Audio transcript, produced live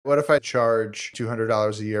What if I charge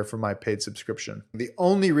 $200 a year for my paid subscription? The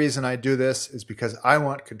only reason I do this is because I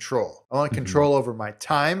want control. I want Mhm. control over my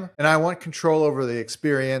time, and I want control over the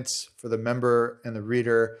experience for the member and the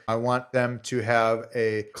reader. I want them to have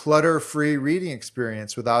a clutter-free reading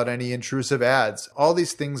experience without any intrusive ads. All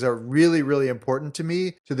these things are really, really important to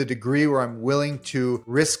me, to the degree where I'm willing to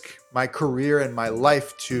risk my career and my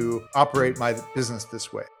life to operate my business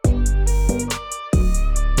this way.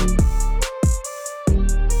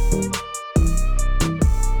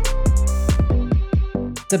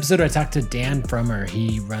 This episode, I talked to Dan Frommer.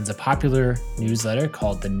 He runs a popular newsletter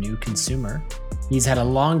called The New Consumer. He's had a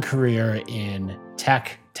long career in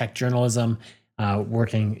tech journalism,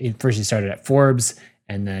 working. First, he started at Forbes,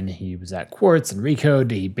 and then he was at Quartz and Recode.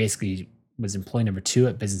 He basically was employee number 2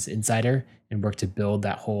 at Business Insider and worked to build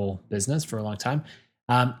that whole business for a long time.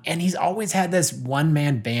 And he's always had this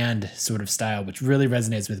one-man band sort of style, which really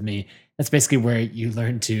resonates with me. That's basically where you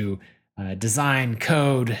learn to design,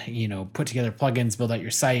 code, put together plugins, build out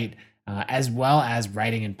your site, as well as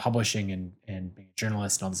writing and publishing and being a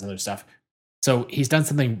journalist and all this other stuff. So he's done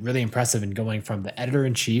something really impressive in going from the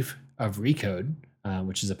editor-in-chief of Recode,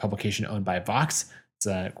 which is a publication owned by Vox.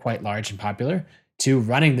 It's quite large and popular, to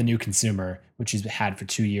running The New Consumer, which he's had for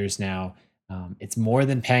 2 years now. It's more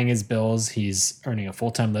than paying his bills. He's earning a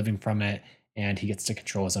full-time living from it, and he gets to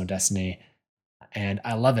control his own destiny. And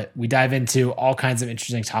I love it. We dive into all kinds of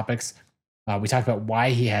interesting topics. We talk about why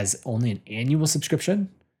he has only an annual subscription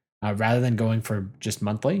rather than going for just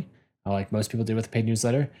monthly, like most people do with a paid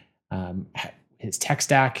newsletter. His tech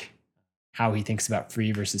stack, how he thinks about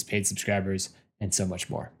free versus paid subscribers, and so much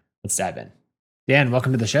more. Let's dive in. Dan,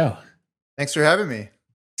 welcome to the show. Thanks for having me.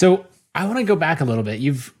 So I want to go back a little bit.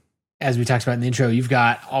 As we talked about in the intro, you've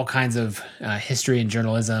got all kinds of history and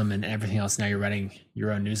journalism and everything else. Now you're writing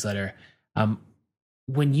your own newsletter.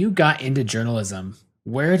 When you got into journalism,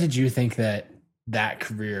 where did you think that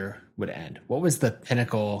career would end? What was the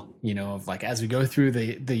pinnacle, of like, as we go through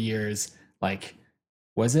the years, like,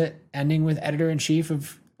 was it ending with editor-in-chief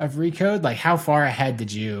of Recode? Like, how far ahead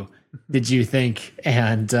did you think,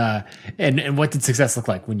 and what did success look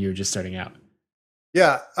like when you were just starting out?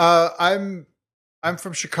 Yeah, I'm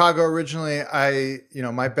from Chicago originally.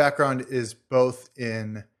 My background is both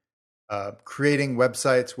in creating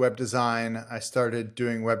websites, web design. I started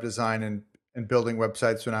doing web design and building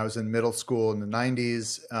websites when I was in middle school in the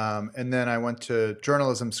 90s. And then I went to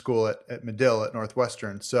journalism school at Medill at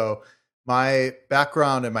Northwestern. So my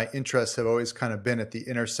background and my interests have always kind of been at the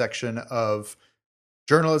intersection of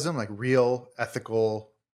journalism, like real,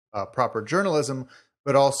 ethical, proper journalism,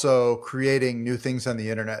 but also creating new things on the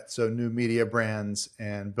internet. So new media brands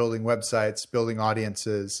and building websites, building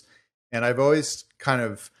audiences. And I've always kind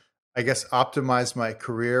of, I guess, optimized my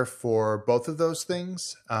career for both of those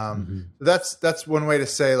things. That's one way to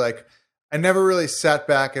say, like, I never really sat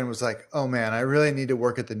back and was like, oh man, I really need to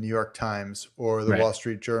work at the New York Times or the Right. Wall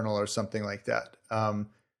Street Journal or something like that.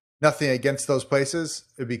 Nothing against those places.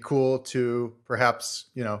 It'd be cool to perhaps,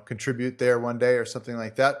 contribute there one day or something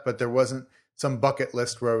like that. But there wasn't some bucket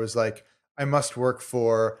list where it was like, I must work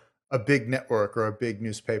for a big network or a big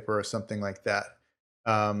newspaper or something like that.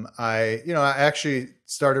 I actually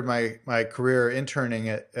started my career interning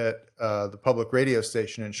at the public radio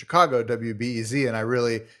station in Chicago, WBEZ, and I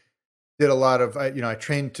really did a lot of, I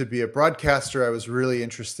trained to be a broadcaster. I was really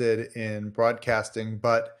interested in broadcasting,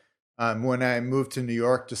 but when I moved to New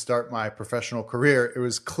York to start my professional career, it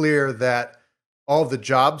was clear that all the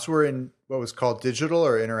jobs were in what was called digital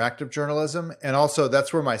or interactive journalism. And also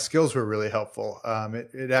that's where my skills were really helpful.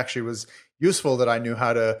 It actually was useful that I knew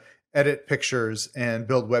how to edit pictures and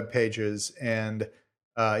build web pages and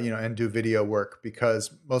and do video work,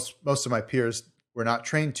 because most of my peers were not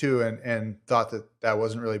trained to and thought that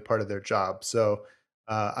wasn't really part of their job. So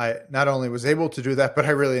I not only was able to do that, but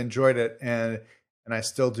I really enjoyed it, and I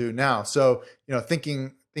still do now. So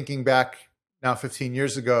thinking back now 15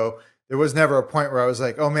 years ago, there was never a point where I was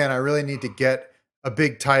like, oh man, I really need to get a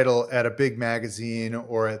big title at a big magazine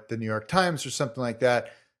or at the New York Times or something like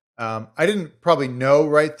that. I didn't probably know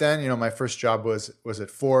right then. My first job was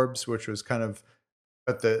at Forbes, which was kind of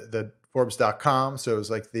at the Forbes.com. So it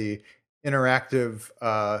was like the interactive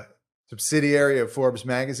subsidiary of Forbes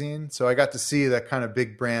magazine. So I got to see that kind of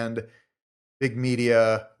big brand, big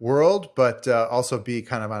media world, but also be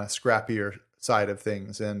kind of on a scrappier side of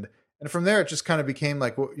things. And from there, it just kind of became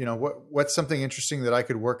like, what's something interesting that I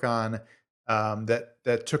could work on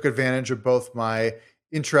that took advantage of both my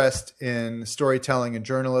interest in storytelling and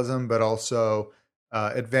journalism, but also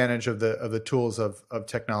advantage of the tools of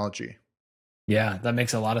technology. Yeah, that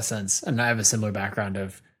makes a lot of sense. And I have a similar background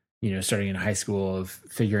of, starting in high school, of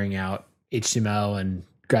figuring out HTML and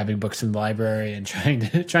grabbing books from the library and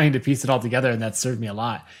trying to piece it all together, and that served me a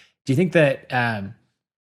lot. Do you think that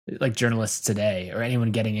like journalists today or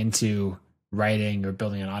anyone getting into writing or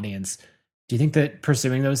building an audience, do you think that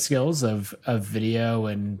pursuing those skills of video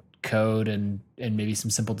and code and maybe some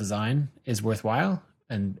simple design is worthwhile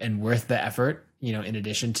and worth the effort, in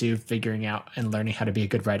addition to figuring out and learning how to be a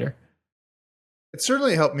good writer? It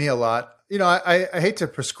certainly helped me a lot. I hate to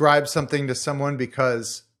prescribe something to someone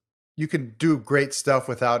because you can do great stuff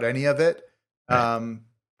without any of it. Right.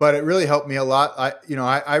 But it really helped me a lot.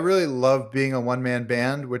 I really love being a one-man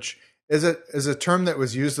band, which is a term that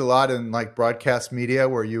was used a lot in like broadcast media,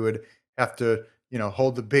 where you would have to,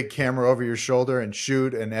 hold the big camera over your shoulder and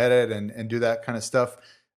shoot and edit and do that kind of stuff.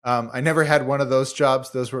 I never had one of those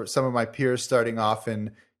jobs. Those were some of my peers starting off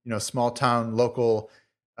in, small town local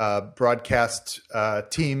broadcast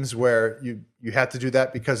teams where you had to do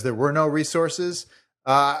that because there were no resources.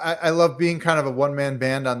 I love being kind of a one-man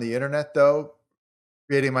band on the internet, though,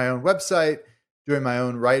 creating my own website, doing my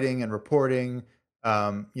own writing and reporting,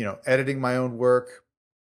 editing my own work,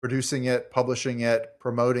 producing it, publishing it,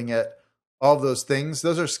 promoting it, all of those things.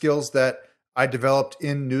 Those are skills that I developed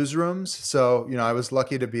in newsrooms. So, I was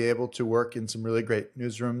lucky to be able to work in some really great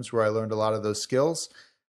newsrooms where I learned a lot of those skills.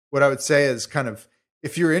 What I would say is kind of,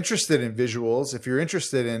 if you're interested in visuals, if you're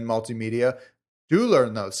interested in multimedia, do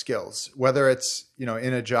learn those skills, whether it's, in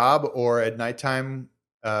a job or at nighttime,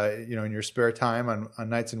 in your spare time on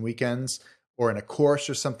nights and weekends, or in a course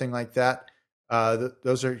or something like that.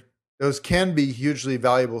 Those can be hugely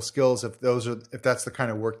valuable skills if that's the kind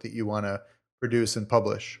of work that you want to produce and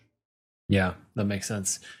publish. Yeah, that makes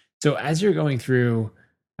sense. So as you're going through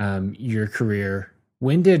your career,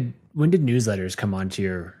 when did newsletters come onto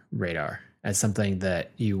your radar as something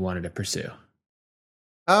that you wanted to pursue?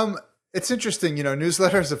 It's interesting,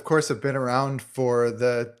 newsletters, of course, have been around for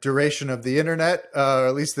the duration of the internet, or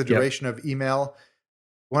at least the duration of email.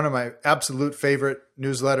 One of my absolute favorite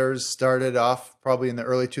newsletters started off probably in the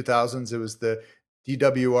early 2000s. It was the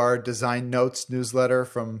DWR Design Notes newsletter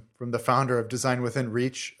from the founder of Design Within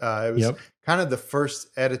Reach. It was kind of the first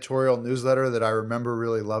editorial newsletter that I remember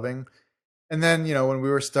really loving. And then, when we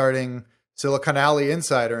were starting Silicon Alley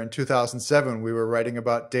Insider in 2007, we were writing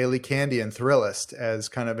about Daily Candy and Thrillist as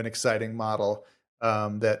kind of an exciting model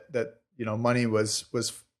that money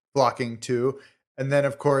was flocking to. And then,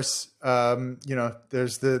 of course,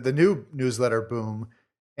 there's the new newsletter boom.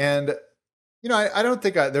 And, I don't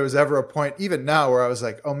think there was ever a point, even now, where I was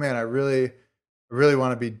like, oh man, I really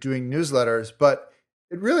want to be doing newsletters. But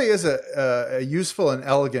it really is a useful and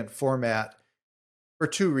elegant format for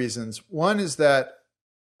two reasons. One is that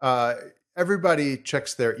everybody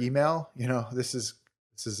checks their email. This is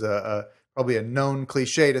probably a known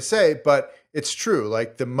cliche to say, but it's true.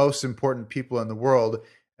 Like the most important people in the world,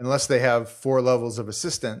 unless they have 4 levels of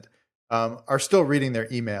assistant, are still reading their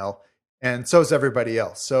email, and so is everybody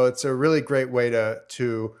else. So it's a really great way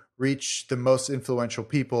to reach the most influential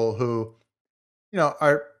people who,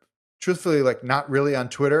 are truthfully like not really on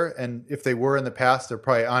Twitter, and if they were in the past, they're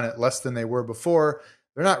probably on it less than they were before.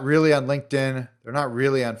 They're not really on LinkedIn. They're not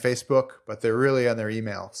really on Facebook, but they're really on their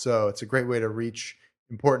email. So it's a great way to reach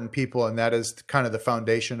important people. And that is kind of the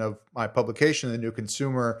foundation of my publication, The New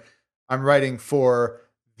Consumer. I'm writing for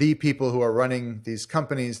the people who are running these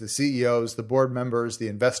companies, the CEOs, the board members, the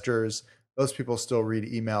investors. Those people still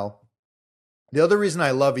read email. The other reason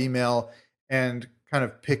I love email and kind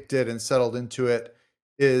of picked it and settled into it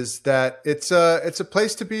is that it's a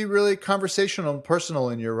place to be really conversational and personal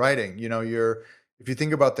in your writing. If you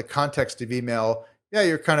think about the context of email,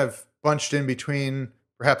 you're kind of bunched in between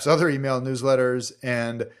perhaps other email newsletters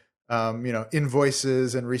and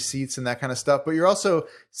invoices and receipts and that kind of stuff, but you're also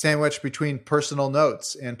sandwiched between personal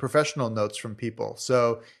notes and professional notes from people.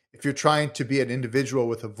 So if you're trying to be an individual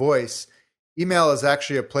with a voice, email is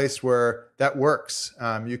actually a place where that works.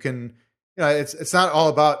 You can, it's not all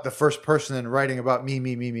about the first person and writing about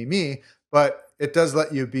me, but it does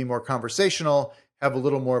let you be more conversational, have a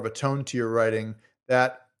little more of a tone to your writing.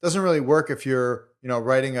 That doesn't really work if you're,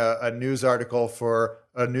 writing a news article for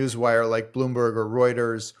a newswire like Bloomberg or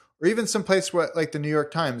Reuters, or even some place like the New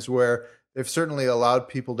York Times, where they've certainly allowed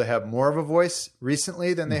people to have more of a voice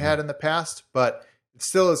recently than they had in the past, but it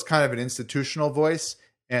still is kind of an institutional voice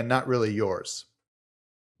and not really yours.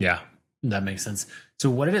 Yeah, that makes sense. So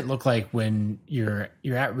what did it look like when you're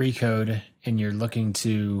at Recode and you're looking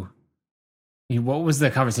to, what was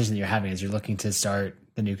the conversation that you're having as you're looking to start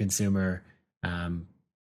The New Consumer?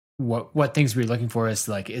 What things were you looking for as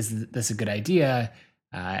like, is this a good idea?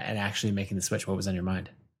 And actually making the switch, what was on your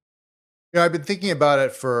mind? I've been thinking about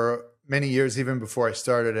it for many years, even before I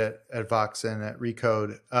started at Vox and at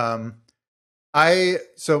Recode.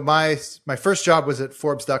 So my first job was at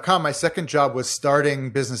Forbes.com. My second job was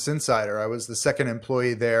starting Business Insider. I was the second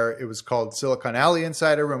employee there. It was called Silicon Alley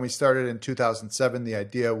Insider when we started in 2007. The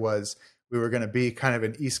idea was we were going to be kind of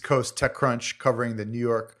an East Coast TechCrunch covering the New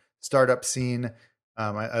York startup scene.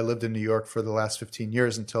 I lived in New York for the last 15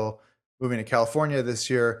 years until moving to California this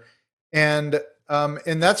year, and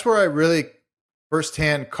that's where I really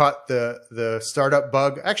firsthand caught the startup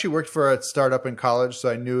bug. I actually worked for a startup in college, so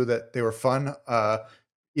I knew that they were fun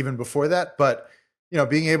even before that. But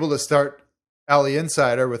being able to start Alley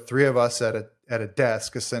Insider with three of us at a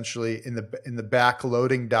desk, essentially in the back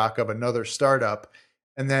loading dock of another startup,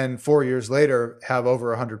 and then 4 years later have over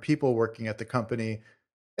 100 people working at the company,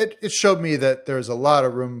 it showed me that there's a lot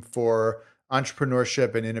of room for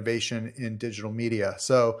entrepreneurship and innovation in digital media.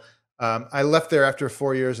 So I left there after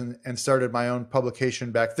 4 years and started my own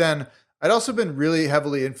publication back then. I'd also been really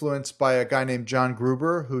heavily influenced by a guy named John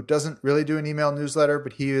Gruber, who doesn't really do an email newsletter,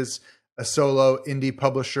 but he is a solo indie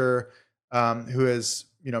publisher who has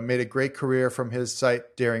made a great career from his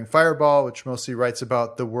site Daring Fireball, which mostly writes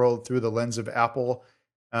about the world through the lens of Apple.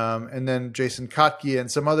 And then Jason Kotke and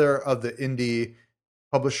some other of the indie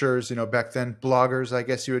publishers, back then bloggers, I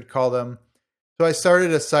guess you would call them. So I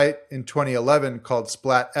started a site in 2011 called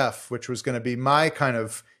Splat F, which was going to be my kind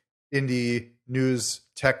of indie news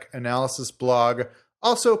tech analysis blog.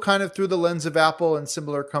 Also kind of through the lens of Apple and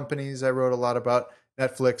similar companies. I wrote a lot about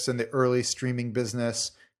Netflix and the early streaming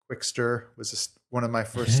business. Quickster was one of my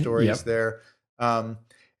first stories there.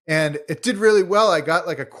 And it did really well. I got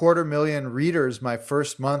like 250,000 readers my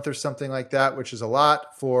first month or something like that, which is a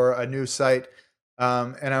lot for a new site.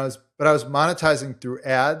 But I was monetizing through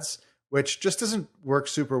ads, which just doesn't work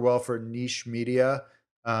super well for niche media.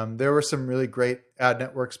 There were some really great ad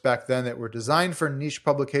networks back then that were designed for niche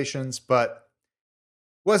publications, but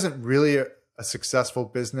wasn't really a successful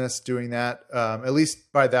business doing that. At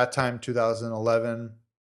least by that time, 2011,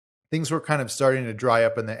 things were kind of starting to dry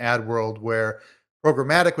up in the ad world where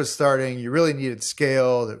programmatic was starting. You really needed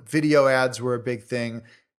scale. The video ads were a big thing.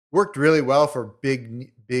 Worked really well for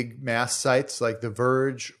big mass sites like The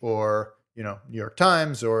Verge or New York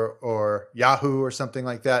Times or Yahoo or something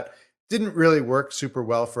like that. Didn't really work super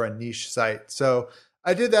well for a niche site. So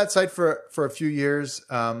I did that site for a few years.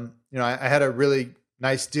 I had a really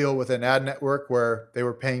nice deal with an ad network where they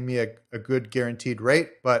were paying me a good guaranteed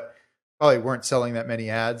rate, but probably weren't selling that many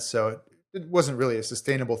ads. So it wasn't really a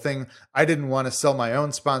sustainable thing. I didn't want to sell my own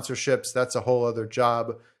sponsorships. That's a whole other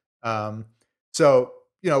job. So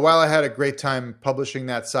while I had a great time publishing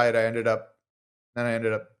that site, I ended up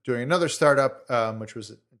doing another startup, which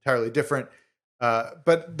was entirely different.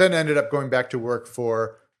 But then ended up going back to work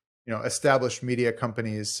for, established media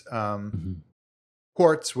companies.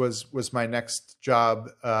 Quartz was my next job,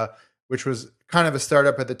 which was kind of a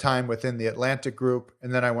startup at the time within the Atlantic Group.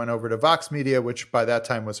 And then I went over to Vox Media, which by that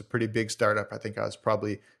time was a pretty big startup. I think I was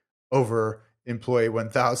probably over employee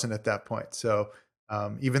 1,000 at that point. So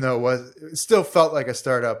even though it still felt like a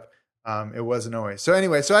startup, it wasn't always. So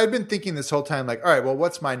anyway, so I'd been thinking this whole time, like, all right, well,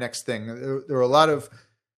 what's my next thing? There were a lot of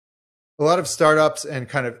startups and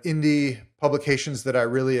kind of indie publications that I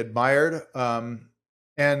really admired.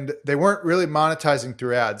 And they weren't really monetizing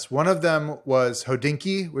through ads. One of them was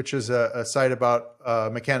Hodinkee, which is a site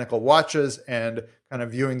about mechanical watches and kind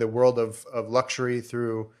of viewing the world of luxury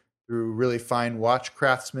through really fine watch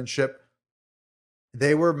craftsmanship.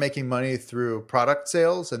 They were making money through product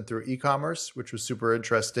sales and through e-commerce, which was super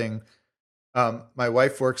interesting. My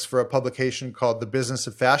wife works for a publication called The Business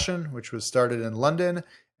of Fashion, which was started in London.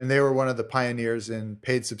 And they were one of the pioneers in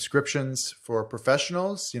paid subscriptions for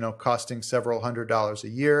professionals, costing several $100s a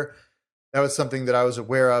year. That was something that I was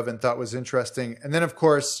aware of and thought was interesting. And then, of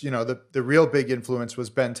course, the real big influence was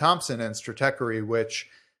Ben Thompson and Stratechery, which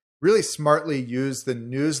really smartly used the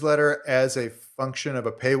newsletter as a function of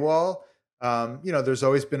a paywall. There's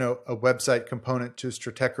always been a website component to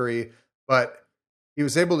Stratechery, but he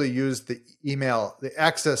was able to use the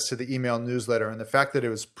access to the email newsletter, and the fact that it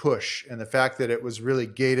was push, and the fact that it was really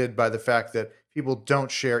gated by the fact that people don't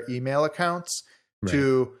share email accounts, right,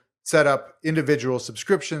 to set up individual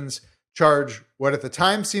subscriptions, charge what at the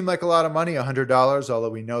time seemed like a lot of money, $100, although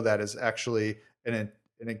we know that is actually an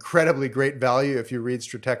incredibly great value. If you read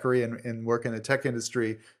Stratechery and work in the tech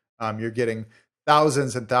industry, you're getting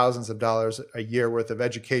thousands and thousands of dollars a year worth of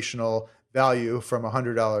educational value from a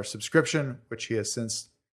 $100 subscription, which he has since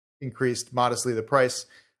increased modestly the price.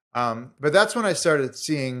 But that's when I started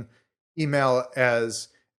seeing email as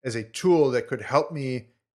a tool that could help me,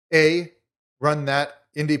 A, run that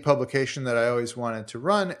indie publication that I always wanted to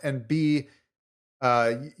run, and B,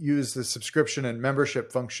 use the subscription and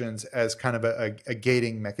membership functions as kind of a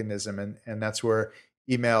gating mechanism. And that's where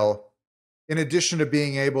email, in addition to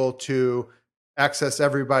being able to access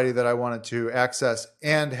everybody that I wanted to access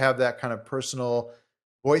and have that kind of personal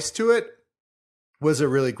voice to it, was a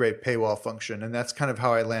really great paywall function. And that's kind of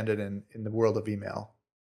how I landed in the world of email.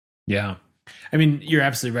 Yeah. I mean, you're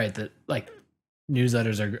absolutely right that like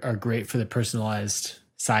newsletters are great for the personalized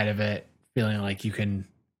side of it, feeling like you can,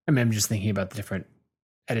 I mean, I'm just thinking about the different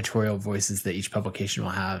editorial voices that each publication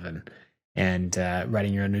will have, and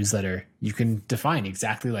writing your own newsletter, you can define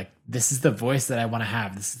exactly like, this is the voice that I want to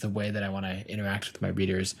have. This is the way that I want to interact with my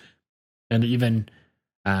readers. And even,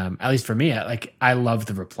 at least for me, I love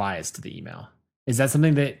the replies to the email. Is that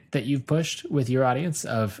something that you've pushed with your audience,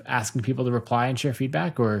 of asking people to reply and share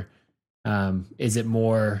feedback, or is it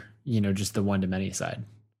more, just the one-to-many side?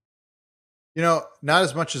 Not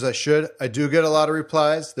as much as I should. I do get a lot of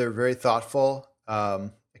replies. They're very thoughtful.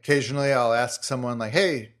 Occasionally I'll ask someone like,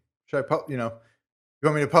 hey, should I, you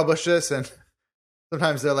want me to publish this? And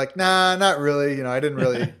sometimes they're like, nah, not really. I didn't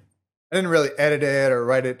really edit it or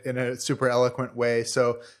write it in a super eloquent way.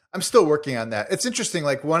 So I'm still working on that. It's interesting.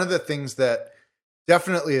 Like, one of the things that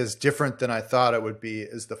definitely is different than I thought it would be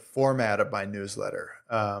is the format of my newsletter.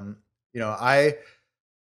 I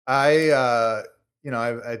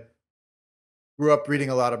grew up reading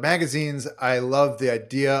a lot of magazines. I love the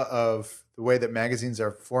idea of the way that magazines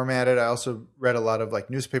are formatted. I also read a lot of like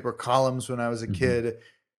newspaper columns when I was a kid.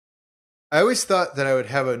 I always thought that I would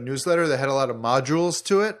have a newsletter that had a lot of modules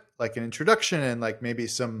to it, like an introduction and like maybe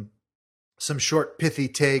some short pithy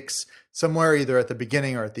takes somewhere either at the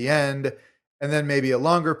beginning or at the end, and then maybe a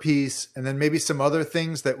longer piece, and then maybe some other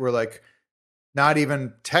things that were like not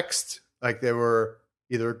even text, like they were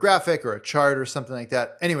either a graphic or a chart or something like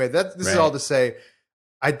that. Anyway, this is all to say,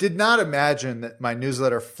 I did not imagine that my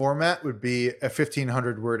newsletter format would be a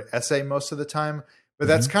 1,500 word essay most of the time, but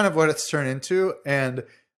that's kind of what it's turned into. And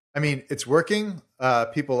I mean, it's working.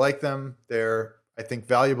 People like them. They're, I think,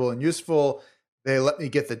 valuable and useful. They let me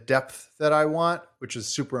get the depth that I want, which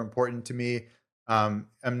is super important to me.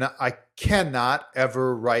 I cannot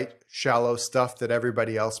ever write shallow stuff that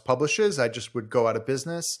everybody else publishes. I just would go out of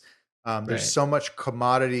business. There's so much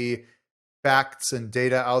commodity facts and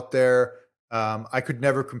data out there. I could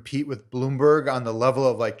never compete with Bloomberg on the level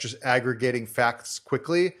of like just aggregating facts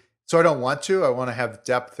quickly. So I don't want to. I want to have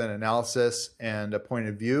depth and analysis and a point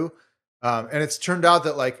of view. And it's turned out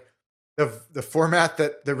that like the format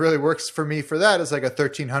that really works for me for that is like a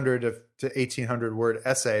 1,300 to 1,800 word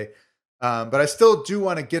essay. But I still do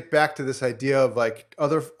want to get back to this idea of like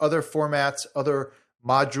other formats, other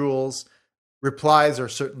modules. Replies are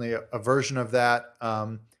certainly a version of that.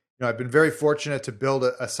 I've been very fortunate to build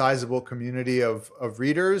a sizable community of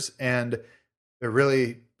readers, and they're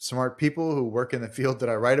really smart people who work in the field that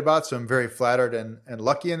I write about. So I'm very flattered and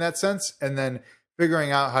lucky in that sense. And then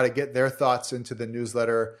figuring out how to get their thoughts into the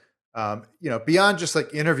newsletter, beyond just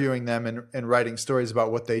like interviewing them and writing stories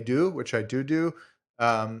about what they do, which I do.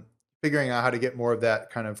 Figuring out how to get more of that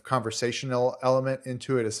kind of conversational element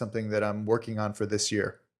into it is something that I'm working on for this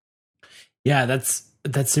year. Yeah, that's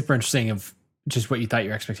super interesting, of just what you thought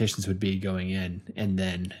your expectations would be going in and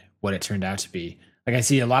then what it turned out to be. Like, I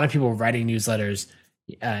see a lot of people writing newsletters,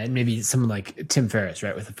 and maybe someone like Tim Ferriss,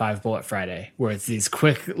 right, with the 5 Bullet Friday, where it's these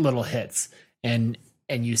quick little hits, and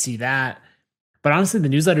you see that. But honestly, the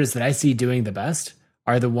newsletters that I see doing the best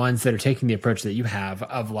are the ones that are taking the approach that you have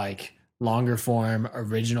of like longer form,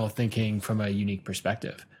 original thinking from a unique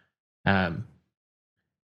perspective. And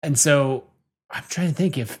so I'm trying to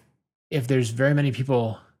think if there's very many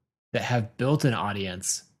people that have built an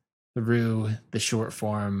audience through the short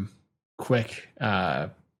form, quick,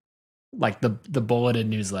 like the bulleted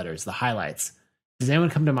newsletters, the highlights. Does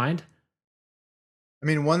anyone come to mind? I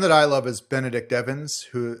mean, one that I love is Benedict Evans,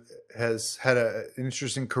 who has had an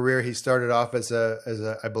interesting career. He started off as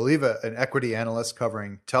I believe, an equity analyst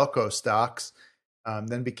covering telco stocks,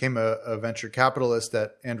 then became a venture capitalist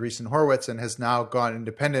at Andreessen Horowitz, and has now gone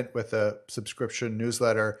independent with a subscription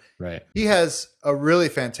newsletter. Right. He has a really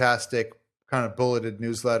fantastic kind of bulleted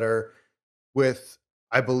newsletter with,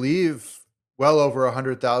 I believe, well over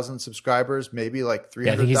 100,000 subscribers, maybe like 300,000.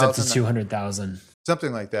 Yeah, I think he's up to 200,000.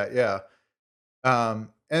 Something like that, yeah.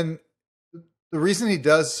 And the reason he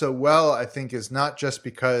does so well, I think, is not just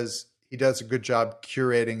because he does a good job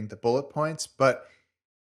curating the bullet points, but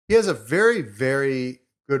he has a very, very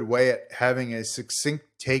good way at having a succinct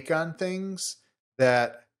take on things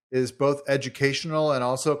that is both educational and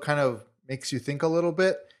also kind of makes you think a little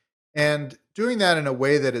bit. And doing that in a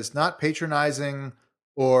way that is not patronizing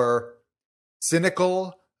or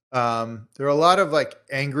cynical. There are a lot of like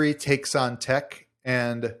angry takes on tech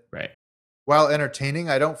And Right. while entertaining,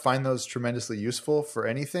 I don't find those tremendously useful for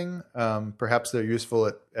anything. Perhaps they're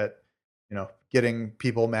useful at getting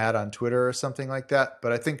people mad on Twitter or something like that.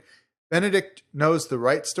 But I think Benedict knows the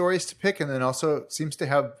right stories to pick, and then also seems to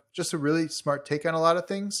have just a really smart take on a lot of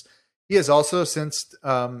things. He has also since,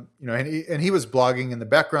 and he was blogging in the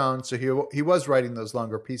background, so he was writing those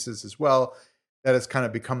longer pieces as well. That has kind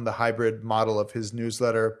of become the hybrid model of his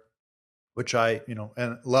newsletter, which I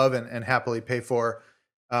and love and happily pay for.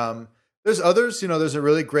 There's others, there's a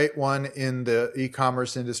really great one in the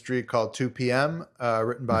e-commerce industry called 2 p.m.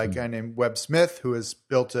 Written by a guy named Webb Smith, who has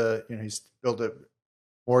built he's built a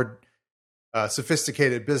more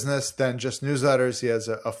sophisticated business than just newsletters. He has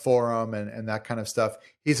a forum and that kind of stuff.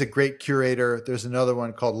 He's a great curator. There's another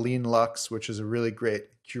one called Lean Lux, which is a really great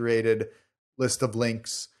curated list of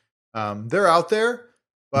links. They're out there,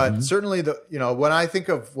 but certainly when I think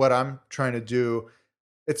of what I'm trying to do,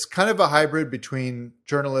 it's kind of a hybrid between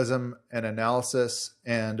journalism and analysis.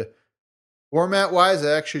 And format wise,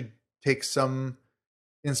 I actually take some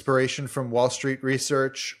inspiration from Wall Street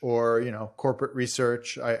research or, corporate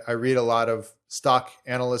research. I read a lot of stock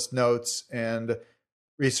analyst notes and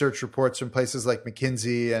research reports from places like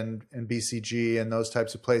McKinsey and BCG and those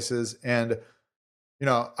types of places. And,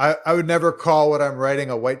 I would never call what I'm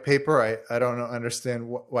writing a white paper. I don't understand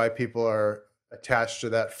why people are attached to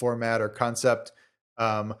that format or concept.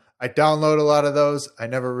 I download a lot of those. I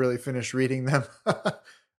never really finish reading them.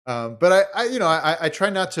 But I try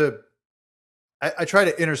not to, I try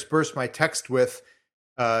to intersperse my text with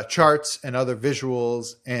charts and other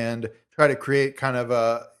visuals and try to create kind of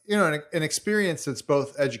an experience that's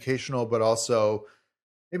both educational, but also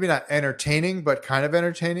maybe not entertaining, but kind of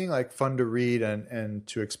entertaining, like fun to read and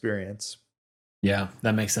to experience. Yeah,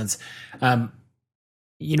 that makes sense.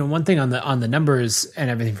 One thing on the numbers and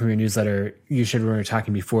everything from your newsletter, you shared when we were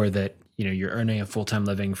talking before that, you're earning a full-time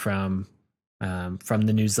living from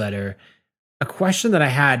the newsletter. A question that I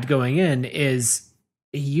had going in is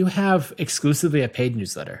you have exclusively a paid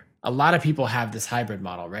newsletter. A lot of people have this hybrid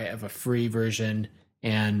model, right? Of a free version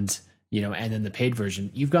and then the paid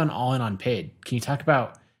version. You've gone all in on paid. Can you talk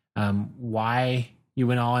about why you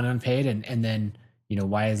went all in on paid and then,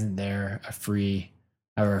 why isn't there a free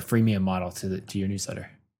or a freemium model to your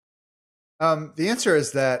newsletter? The answer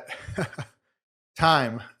is that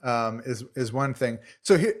time is one thing.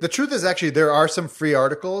 So the truth is actually there are some free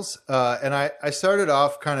articles, and I started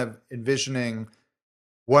off kind of envisioning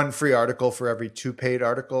one free article for every 2 paid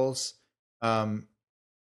articles.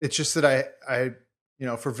 It's just that I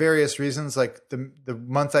for various reasons, like the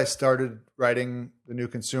month I started writing The New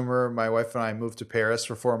Consumer, my wife and I moved to Paris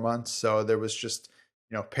for 4 months, so there was just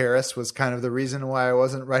Paris was kind of the reason why I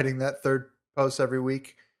wasn't writing that third post every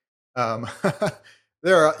week.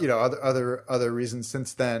 There are, other reasons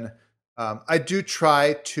since then. I do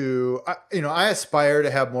try to, I aspire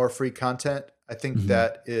to have more free content. I think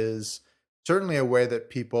that is certainly a way that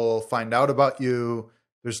people find out about you.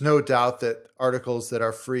 There's no doubt that articles that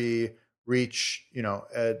are free reach,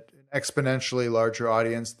 an exponentially larger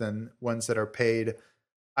audience than ones that are paid.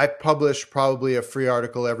 I publish probably a free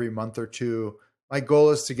article every month or two. My goal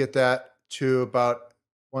is to get that to about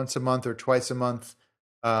once a month or twice a month.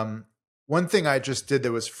 One thing I just did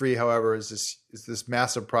that was free, however, is this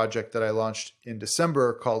massive project that I launched in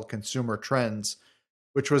December called Consumer Trends,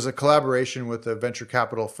 which was a collaboration with a venture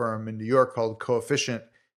capital firm in New York called Coefficient.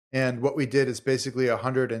 And what we did is basically a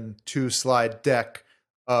 102 slide deck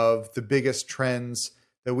of the biggest trends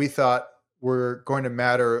that we thought were going to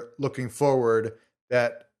matter looking forward,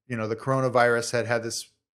 that, the coronavirus had this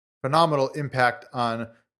phenomenal impact on,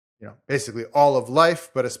 basically all of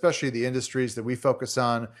life, but especially the industries that we focus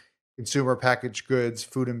on: consumer packaged goods,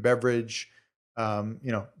 food and beverage,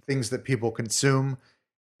 things that people consume.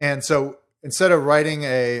 And so instead of writing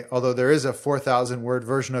although there is a 4,000 word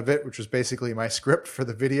version of it, which was basically my script for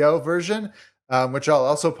the video version, which I'll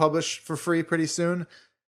also publish for free pretty soon,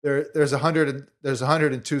 there's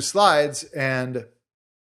 102 slides.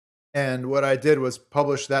 And what I did was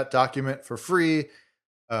publish that document for free.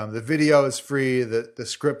 The video is free. The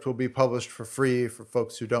script will be published for free for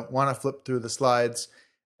folks who don't want to flip through the slides.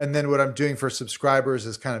 And then what I'm doing for subscribers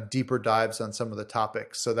is kind of deeper dives on some of the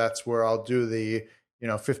topics. So that's where I'll do the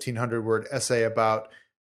 1,500 word essay about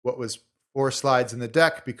what was 4 slides in the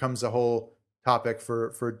deck becomes a whole topic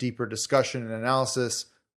for deeper discussion and analysis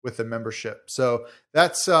with the membership. So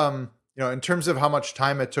that's in terms of how much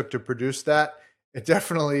time it took to produce that, it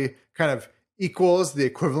definitely kind of equals the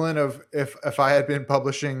equivalent of if I had been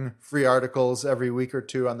publishing free articles every week or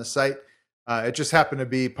two on the site. It just happened to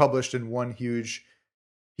be published in one huge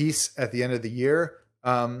piece at the end of the year.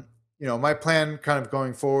 my plan kind of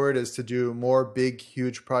going forward is to do more big,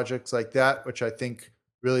 huge projects like that, which I think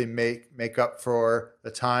really make up for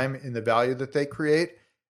the time and the value that they create.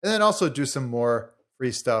 And then also do some more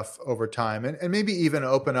free stuff over time, and maybe even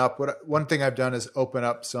open up. One thing I've done is open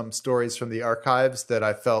up some stories from the archives that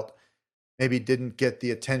I felt maybe didn't get the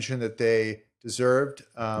attention that they deserved.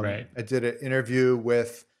 Right. I did an interview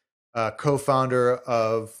with a co-founder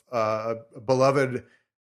of a beloved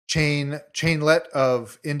chainlet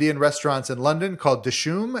of Indian restaurants in London called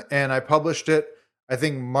Dishoom, and I published it, I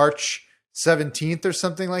think March 17th or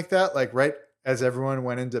something like that, like right as everyone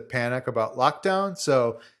went into panic about lockdown.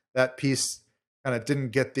 So that piece kind of didn't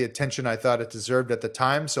get the attention I thought it deserved at the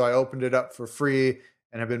time. So I opened it up for free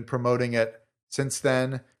and have been promoting it since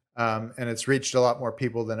then. And it's reached a lot more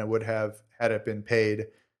people than it would have had it been paid.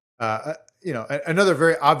 Another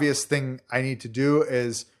very obvious thing I need to do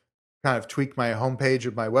is kind of tweak my homepage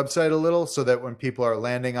of my website a little so that when people are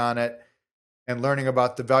landing on it and learning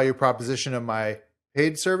about the value proposition of my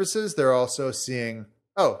paid services, they're also seeing,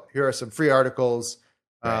 oh, here are some free articles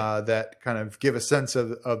that kind of give a sense of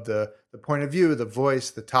the point of view, the voice,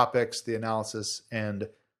 the topics, the analysis, and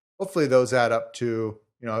hopefully those add up to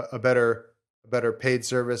a better paid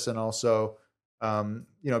service, and also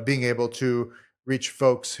being able to reach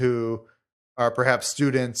folks who are perhaps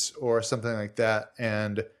students or something like that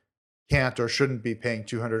and can't or shouldn't be paying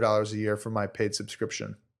 $200 a year for my paid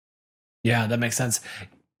subscription. Yeah, that makes sense.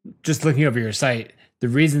 Just looking over your site, the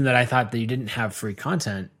reason that I thought that you didn't have free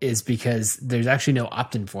content is because there's actually no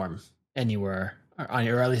opt-in form anywhere on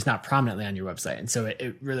your, or at least not prominently on your website. And so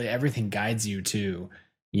it really, everything guides you to,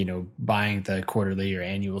 buying the quarterly or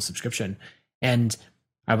annual subscription. And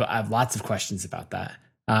I have lots of questions about that.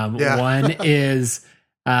 One is,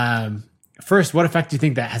 first, what effect do you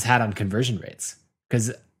think that has had on conversion rates?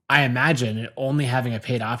 Because I imagine only having a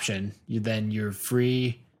paid option, your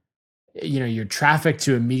free, your traffic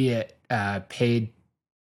to immediate paid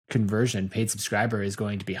conversion, paid subscriber is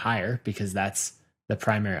going to be higher because that's the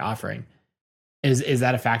primary offering. Is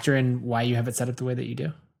that a factor in why you have it set up the way that you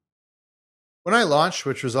do? When I launched,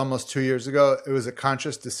 which was almost 2 years ago, it was a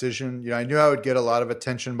conscious decision. I knew I would get a lot of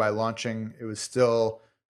attention by launching. It was still,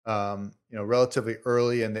 relatively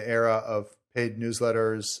early in the era of paid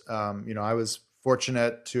newsletters. I was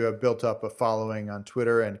fortunate to have built up a following on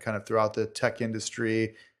Twitter and kind of throughout the tech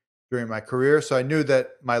industry during my career. So I knew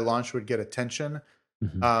that my launch would get attention.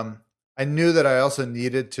 Mm-hmm. I knew that I also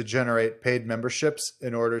needed to generate paid memberships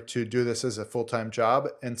in order to do this as a full-time job.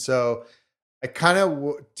 And so I kind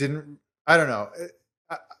of I don't know.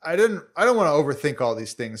 I don't want to overthink all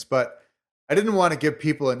these things, but I didn't want to give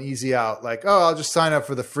people an easy out, like, oh, I'll just sign up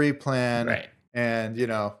for the free plan. Right. And,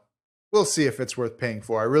 we'll see if it's worth paying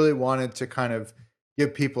for. I really wanted to kind of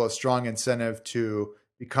give people a strong incentive to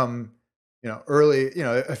become, early,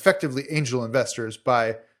 effectively angel investors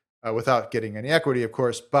by, without getting any equity, of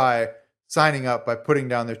course, by signing up, by putting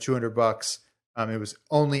down their $200. It was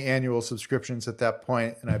only annual subscriptions at that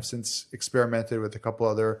point, and I've since experimented with a couple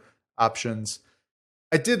other options.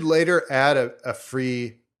 I did later add a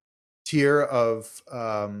free tier of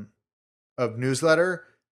newsletter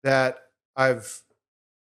that I've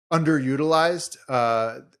underutilized.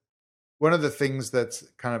 One of the things that's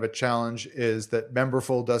kind of a challenge is that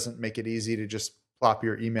Memberful doesn't make it easy to just plop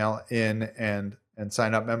your email in and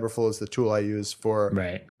sign up. Memberful is the tool I use for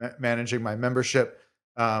managing my membership.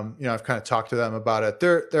 I've kind of talked to them about it.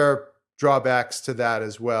 There are drawbacks to that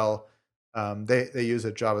as well. They use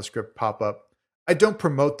a JavaScript pop-up. I don't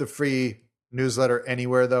promote the free newsletter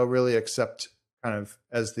anywhere though, really, except kind of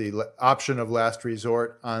as the option of last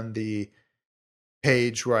resort on the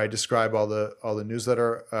page where I describe all the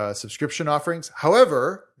newsletter subscription offerings.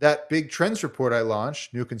 However, that big trends report I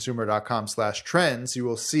launched, newconsumer.com/trends, you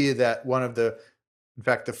will see that in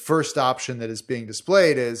fact, the first option that is being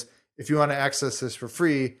displayed is, if you want to access this for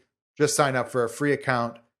free, just sign up for a free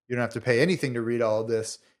account. You don't have to pay anything to read all of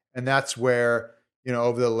this. And that's where,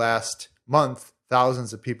 over the last month,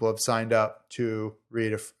 thousands of people have signed up to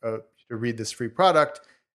read this free product.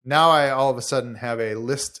 Now I all of a sudden have a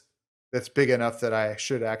list that's big enough that I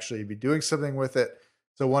should actually be doing something with it.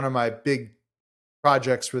 So one of my big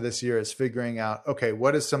projects for this year is figuring out, okay,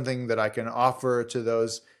 what is something that I can offer to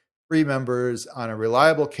those free members on a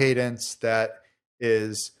reliable cadence that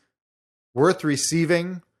is worth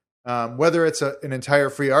receiving, whether it's an entire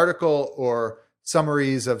free article or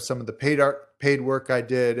summaries of some of the paid work I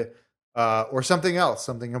did, or something else,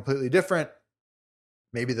 something completely different.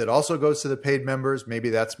 Maybe that also goes to the paid members. Maybe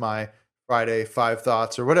that's my Friday 5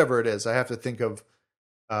 thoughts or whatever it is. I have to think of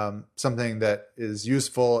something that is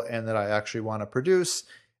useful and that I actually want to produce.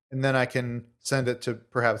 And then I can send it to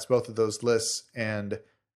perhaps both of those lists and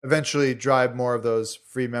eventually drive more of those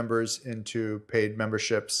free members into paid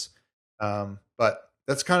memberships. But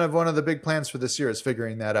that's kind of one of the big plans for this year, is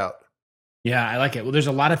figuring that out. Yeah, I like it. Well, there's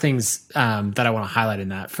a lot of things that I want to highlight in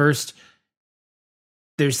that. First,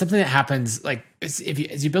 there's something that happens like as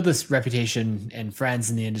you build this reputation and friends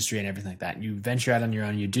in the industry and everything like that, and you venture out on your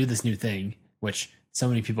own, you do this new thing, which so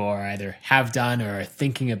many people are either have done or are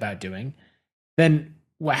thinking about doing. Then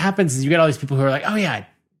what happens is you get all these people who are like, oh yeah,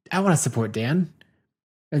 I want to support Dan.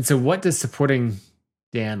 And so what does supporting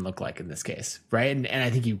Dan look like in this case? Right. And I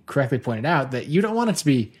think you correctly pointed out that you don't want it to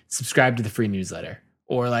be subscribed to the free newsletter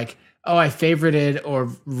or like, oh, I favorited or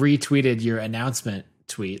retweeted your announcement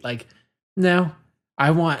tweet. Like, no,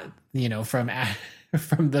 I want,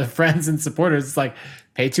 from the friends and supporters, it's like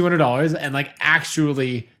pay $200 and like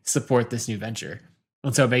actually support this new venture.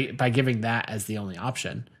 And so by giving that as the only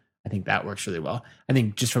option, I think that works really well. I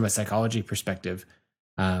think just from a psychology perspective,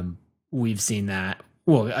 we've seen that.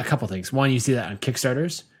 Well, a couple things. One, you see that on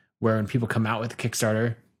Kickstarters, where when people come out with a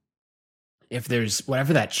Kickstarter, if there's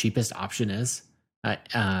whatever that cheapest option is,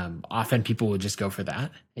 often people will just go for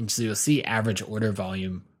that. And so you'll see average order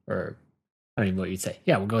volume, or I don't even know what you'd say.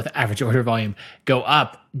 Yeah, we'll go with average order volume go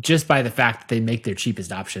up just by the fact that they make their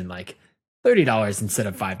cheapest option like $30 instead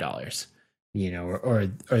of $5,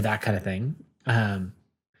 or that kind of thing.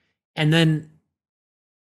 And then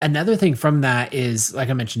another thing from that is, like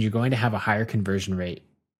I mentioned, you're going to have a higher conversion rate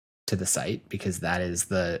to the site because that is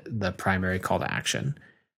the primary call to action.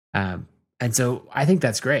 And so I think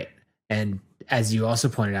that's great. And as you also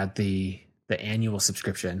pointed out, the annual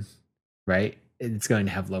subscription, right? It's going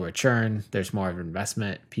to have lower churn. There's more of an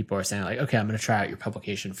investment. People are saying like, okay, I'm going to try out your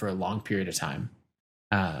publication for a long period of time.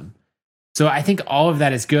 So I think all of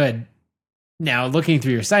that is good. Now, looking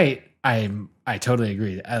through your site, I totally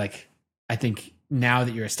agree. I think now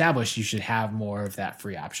that you're established, you should have more of that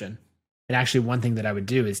free option. And actually, one thing that I would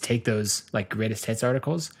do is take those like greatest hits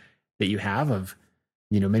articles that you have of,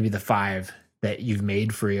 maybe the 5 that you've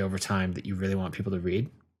made free over time that you really want people to read,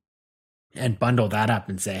 and bundle that up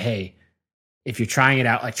and say, hey, if you're trying it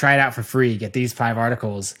out, like try it out for free, get these 5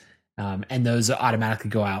 articles. And those automatically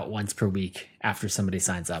go out once per week after somebody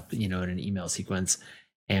signs up, in an email sequence,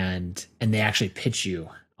 and they actually pitch you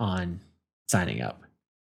on signing up.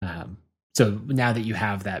 So now that you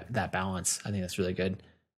have that balance, I think that's really good.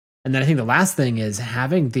 And then I think the last thing is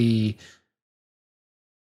having the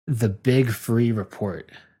big free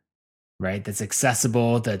report, right? That's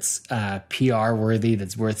accessible, that's PR worthy,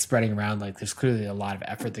 that's worth spreading around. Like there's clearly a lot of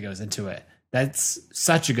effort that goes into it. That's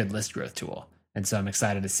such a good list growth tool. And so I'm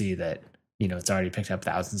excited to see that, it's already picked up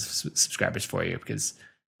thousands of subscribers for you, because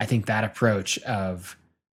I think that approach of,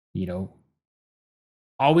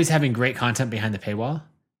 always having great content behind the paywall,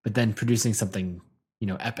 but then producing something,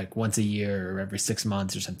 epic once a year or every 6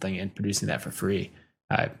 months or something, and producing that for free,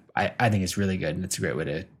 I think it's really good. And it's a great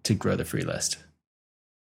way to grow the free list.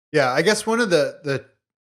 Yeah, I guess one of the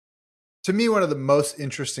to me, one of the most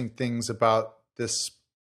interesting things about this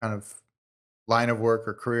kind of line of work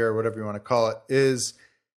or career or whatever you want to call it is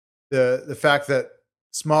the fact that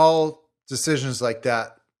small decisions like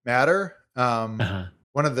that matter.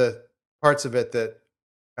 One of the parts of it that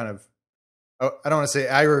kind of, I don't want to say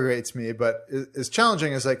aggravates me, but is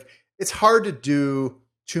challenging is like, it's hard to do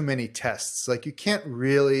too many tests. Like you can't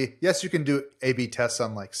really, yes, you can do A/B tests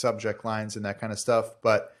on like subject lines and that kind of stuff,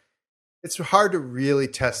 but it's hard to really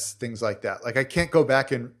test things like that. Like I can't go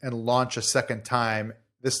back and launch a second time,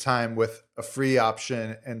 this time with a free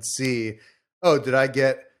option, and see, oh, did I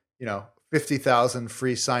get, 50,000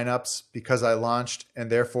 free signups because I launched, and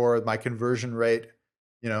therefore my conversion rate,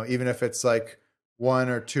 even if it's like 1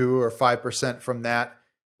 or 2 or 5% from that,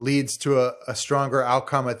 leads to a stronger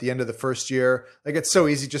outcome at the end of the first year. Like it's so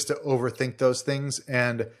easy just to overthink those things.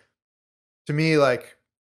 And to me, like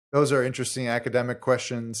those are interesting academic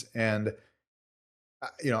questions. And,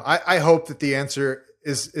 I hope that the answer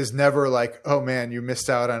is never like, oh man, you missed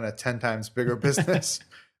out on a 10 times bigger business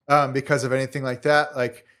because of anything like that.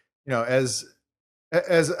 Like, as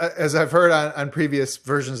I've heard on previous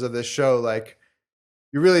versions of this show, like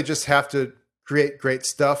you really just have to create great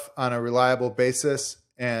stuff on a reliable basis.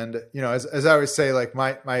 And, as I always say, like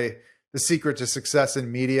the secret to success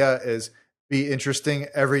in media is be interesting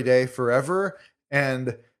every day forever.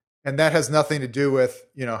 And that has nothing to do with,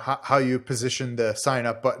 how you position the sign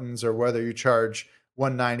up buttons or whether you charge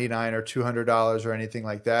 $199 or $200 or anything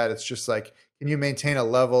like that. It's just like, can you maintain a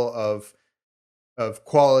level of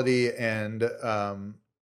quality and, and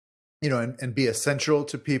be essential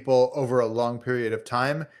to people over a long period of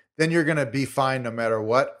time? Then you're going to be fine no matter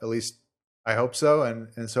what. At least I hope so.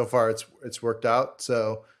 And so far it's worked out.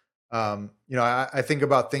 So, I think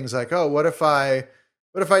about things like, oh, what if I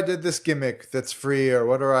what if I did this gimmick that's free, or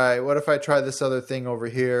what if I try this other thing over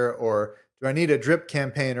here, or do I need a drip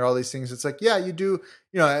campaign, or all these things? It's like, yeah, you do.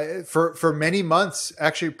 For many months,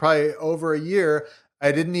 actually, probably over a year,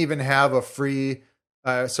 I didn't even have a free.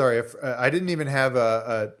 I didn't even have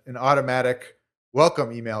an automatic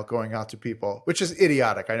welcome email going out to people, which is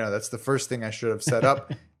idiotic. I know that's the first thing I should have set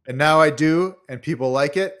up, and now I do, and people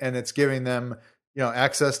like it, and it's giving them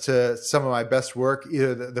access to some of my best work,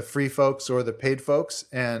 either the free folks or the paid folks.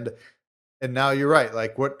 And now you're right.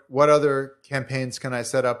 Like what other campaigns can I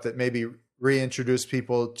set up that maybe reintroduce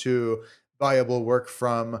people to valuable work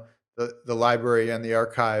from the library and the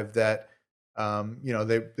archive that,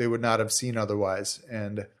 they would not have seen otherwise.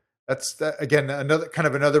 And that's again,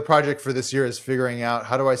 another project for this year is figuring out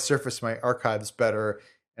how do I surface my archives better,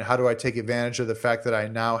 and how do I take advantage of the fact that I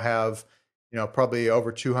now have probably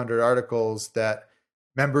over 200 articles that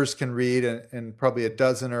members can read, and probably a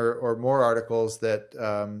dozen or more articles that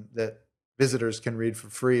that visitors can read for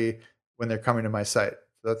free when they're coming to my site.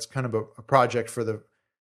 So that's kind of a project for the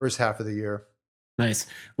first half of the year. Nice.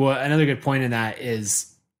 Well, another good point in that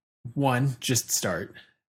is, one, just start,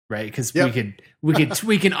 right? Because Yep.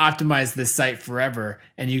 we can optimize this site forever,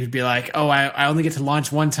 and you could be like, oh, I only get to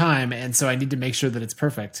launch one time, and so I need to make sure that it's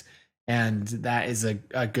perfect. And that is a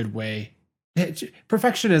good way.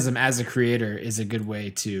 Perfectionism as a creator is a good way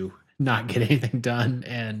to not get anything done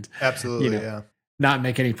and Absolutely, not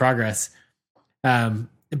make any progress.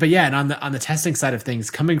 But yeah, and on the testing side of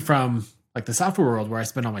things, coming from like the software world where I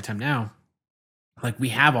spend all my time now, like we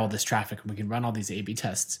have all this traffic and we can run all these A/B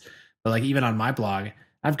tests. But like even on my blog,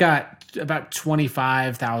 I've got about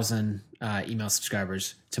 25,000 email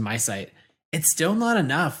subscribers to my site. It's still not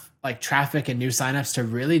enough like traffic and new signups to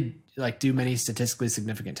really like do many statistically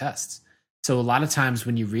significant tests. So a lot of times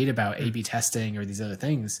when you read about A/B testing or these other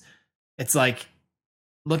things, it's like,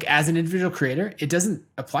 look, as an individual creator, it doesn't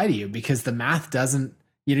apply to you because the math doesn't,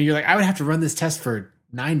 you're like, I would have to run this test for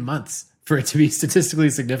 9 months for it to be statistically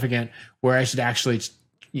significant where I should actually,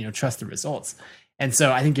 trust the results. And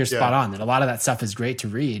so I think you're spot on that a lot of that stuff is great to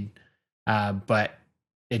read, but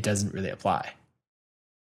it doesn't really apply.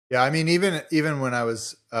 Yeah. I mean, even when I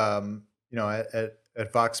was,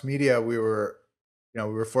 at Vox Media, we were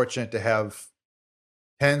fortunate to have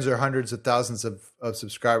tens or hundreds of thousands of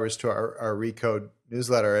subscribers to our Recode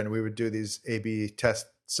newsletter. And we would do these A/B test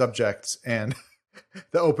subjects, and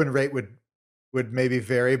the open rate would maybe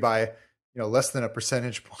vary by, less than a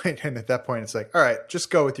percentage point. And at that point it's like, all right, just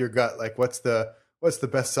go with your gut. Like what's the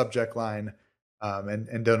best subject line?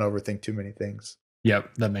 And don't overthink too many things.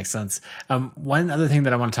 Yep. That makes sense. One other thing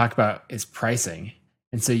that I want to talk about is pricing.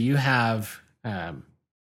 And so you have,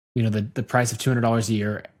 the price of $200 a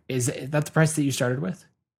year. Is that the price that you started with?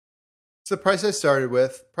 It's the price I started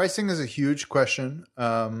with. Pricing is a huge question.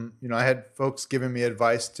 I had folks giving me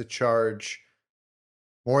advice to charge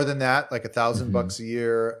more than that, like $1,000 a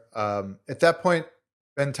year. At that point,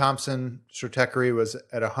 Ben Thompson Stratechery was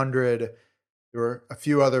at 100. There were a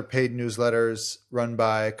few other paid newsletters run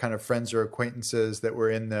by kind of friends or acquaintances that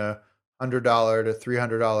were in the $100 to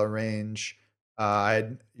 $300 range.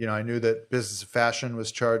 I knew that Business of Fashion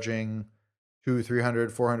was charging $200,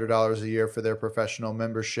 $300, $400 a year for their professional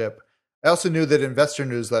membership. I also knew that investor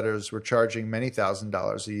newsletters were charging many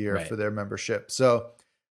 $1,000s a year for their membership. So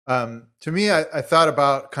to me, I thought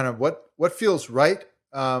about kind of what feels right.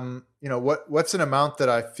 What's an amount that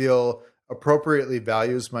I feel appropriately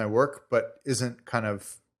values my work, but isn't kind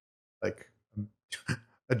of like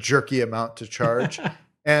a jerky amount to charge.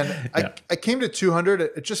 And I came to 200.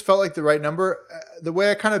 It just felt like the right number. The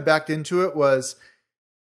way I kind of backed into it was,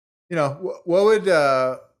 what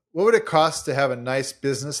would it cost to have a nice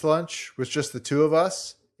business lunch with just the two of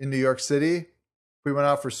us in New York City? If we went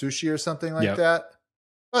out for sushi or something like that,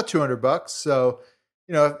 about $200. So,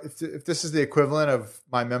 if this is the equivalent of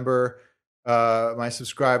my member, my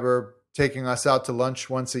subscriber taking us out to lunch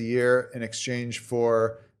once a year in exchange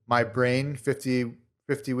for my brain 50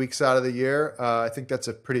 weeks out of the year, I think that's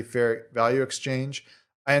a pretty fair value exchange.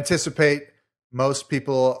 I anticipate most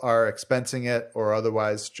people are expensing it or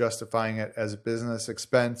otherwise justifying it as a business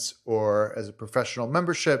expense or as a professional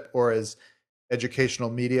membership or as educational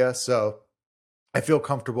media. So I feel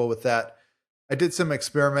comfortable with that. I did some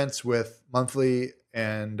experiments with monthly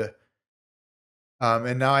and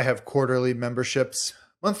now I have quarterly memberships.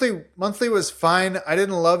 Monthly was fine. I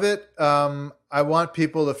didn't love it. I want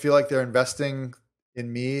people to feel like they're investing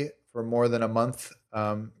in me for more than a month.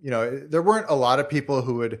 There weren't a lot of people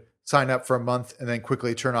who would sign up for a month and then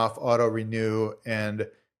quickly turn off auto renew and,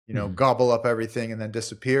 gobble up everything and then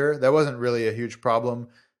disappear. That wasn't really a huge problem.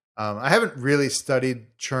 I haven't really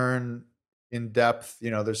studied churn in depth.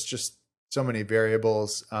 There's just so many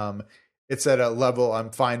variables. It's at a level I'm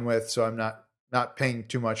fine with, so I'm not paying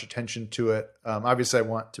too much attention to it. Obviously, I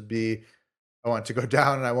want it to go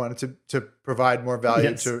down, and I want it to provide more value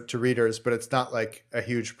Yes. to readers, but it's not like a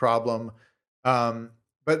huge problem.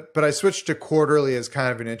 But I switched to quarterly as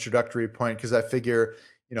kind of an introductory point because I figure,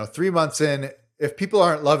 3 months in, if people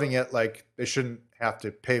aren't loving it, like they shouldn't have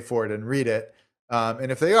to pay for it and read it.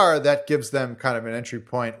 And if they are, that gives them kind of an entry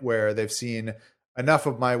point where they've seen enough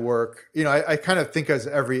of my work. I kind of think as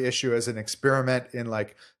every issue as an experiment in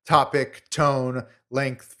like topic, tone,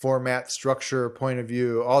 length, format, structure, point of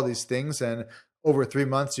view, all these things. And over 3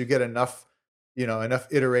 months, you get enough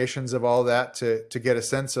iterations of all that to get a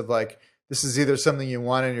sense of like, this is either something you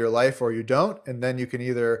want in your life or you don't. And then you can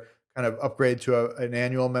either kind of upgrade to an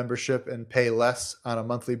annual membership and pay less on a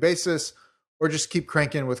monthly basis, or just keep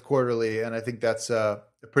cranking with quarterly. And I think that's a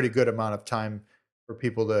pretty good amount of time for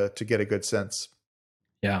people to get a good sense.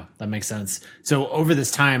 Yeah, that makes sense. So over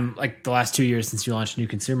this time, like the last 2 years since you launched New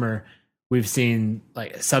Consumer, we've seen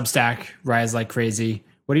like Substack rise like crazy.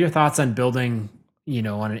 What are your thoughts on building,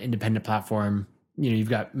 on an independent platform? You've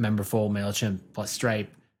got Memberful, MailChimp plus Stripe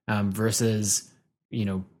versus,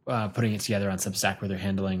 putting it together on Substack where they're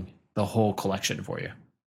handling the whole collection for you.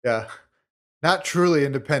 Yeah. Not truly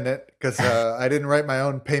independent because I didn't write my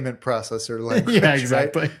own payment processor language. Yeah,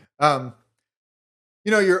 exactly. Right?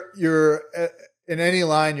 You're in any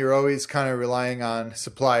line, you're always kind of relying on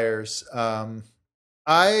suppliers. For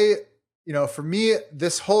me,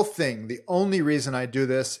 this whole thing, the only reason I do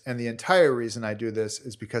this and the entire reason I do this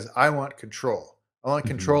is because I want control. I want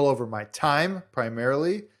control over my time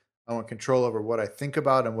primarily. I want control over what I think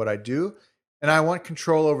about and what I do. And I want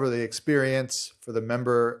control over the experience for the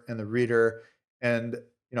member and the reader. And,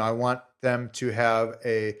 I want them to have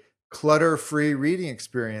a clutter-free reading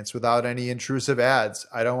experience without any intrusive ads.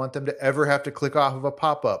 I don't want them to ever have to click off of a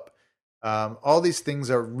pop-up. All these things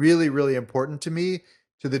are really, really important to me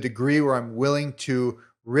to the degree where I'm willing to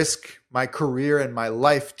risk my career and my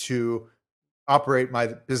life to operate my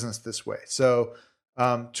business this way. So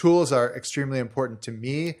tools are extremely important to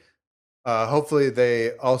me. Hopefully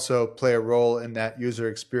they also play a role in that user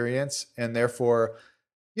experience. And therefore,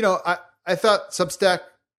 I thought Substack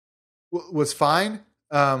was fine.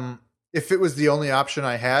 If it was the only option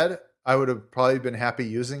I had, I would have probably been happy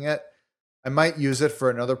using it. I might use it for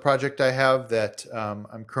another project I have that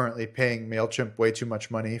I'm currently paying MailChimp way too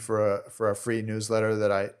much money for a free newsletter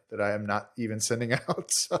that I am not even sending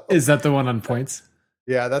out. So, is that the one on Points?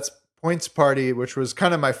 Yeah, that's Points Party, which was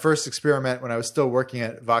kind of my first experiment when I was still working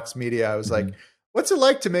at Vox Media. I was like, what's it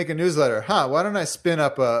like to make a newsletter? Why don't I spin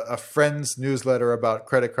up a friend's newsletter about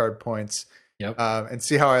credit card points and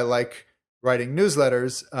see how I like writing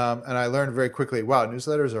newsletters. And I learned very quickly, wow,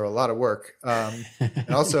 newsletters are a lot of work. And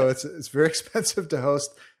also it's very expensive to host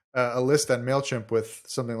a list on MailChimp with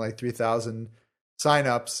something like 3,000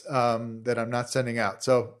 signups that I'm not sending out.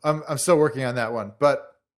 So I'm still working on that one, but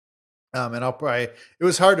it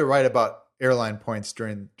was hard to write about airline points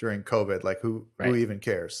during COVID. Like who even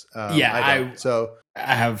cares?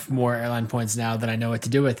 I have more airline points now than I know what to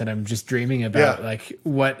do with, and I'm just dreaming about like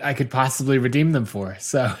what I could possibly redeem them for.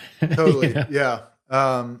 So totally. Yeah.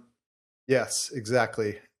 Yes,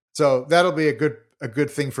 exactly. So that'll be a good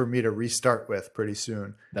thing for me to restart with pretty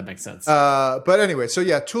soon. That makes sense. But anyway, so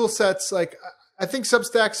yeah, tool sets, like I think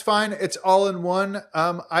Substack's fine. It's all in one.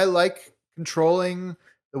 I like controlling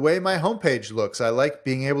the way my homepage looks. I like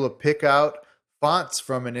being able to pick out fonts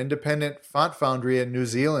from an independent font foundry in New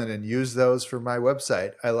Zealand and use those for my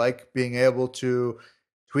website. I like being able to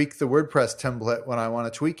tweak the WordPress template when I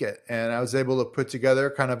want to tweak it. And I was able to put together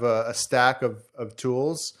kind of a stack of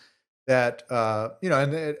tools that,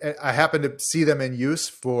 and I happen to see them in use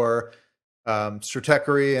for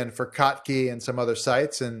Stratechery and for Kottke and some other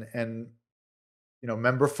sites. And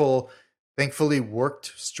Memberful thankfully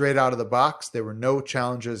worked straight out of the box. There were no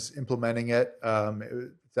challenges implementing it.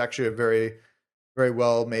 It's actually a very, very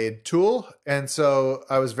well made tool. And so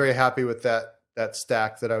I was very happy with that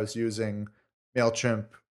stack that I was using: MailChimp,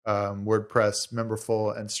 WordPress,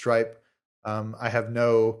 Memberful, and Stripe. I have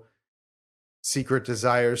no secret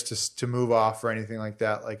desires to move off or anything like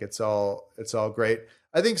that. Like it's all great.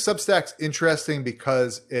 I think Substack's interesting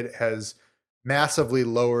because it has massively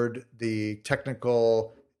lowered the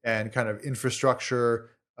technical and kind of infrastructure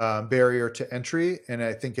barrier to entry. And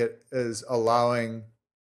I think it is allowing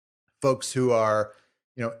folks who are,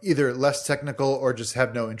 either less technical or just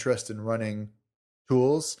have no interest in running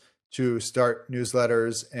tools to start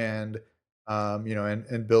newsletters and,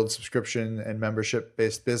 and build subscription and membership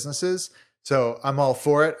based businesses. So I'm all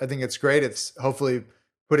for it. I think it's great. It's hopefully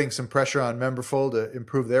putting some pressure on Memberful to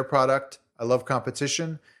improve their product. I love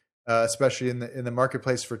competition. especially in the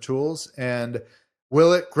marketplace for tools. And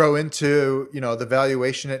will it grow into, the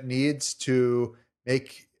valuation it needs to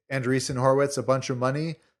make Andreessen Horowitz a bunch of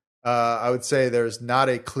money? I would say there's not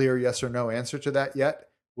a clear yes or no answer to that yet.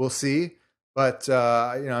 We'll see. But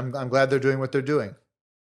I'm glad they're doing what they're doing.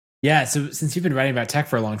 Yeah. So since you've been writing about tech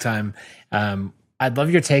for a long time, I'd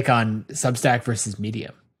love your take on Substack versus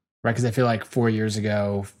Medium, right? Because I feel like 4 years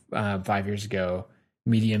ago, 5 years ago,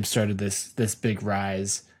 Medium started this big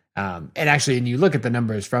rise. And you look at the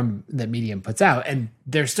numbers from that Medium puts out, and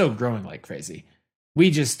they're still growing like crazy.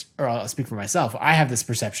 I'll speak for myself. I have this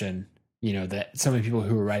perception, that so many people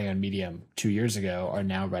who were writing on Medium 2 years ago are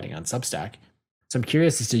now writing on Substack. So I'm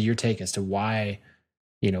curious as to your take as to why,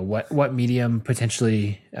 what Medium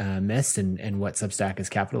potentially missed and what Substack is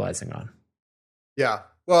capitalizing on. Yeah.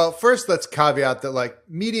 Well, first, let's caveat that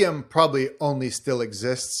Medium probably only still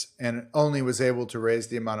exists and only was able to raise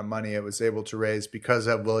the amount of money it was able to raise because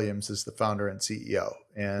Ev Williams is the founder and CEO.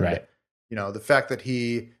 And, right. The fact that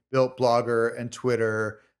he built Blogger and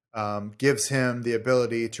Twitter gives him the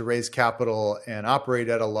ability to raise capital and operate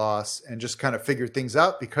at a loss and just kind of figure things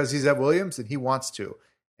out because he's Ev Williams and he wants to.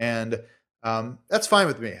 And that's fine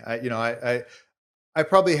with me. I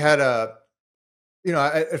probably had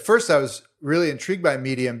at first I was really intrigued by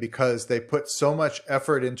Medium because they put so much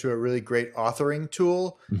effort into a really great authoring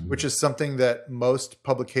tool, which is something that most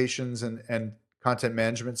publications and content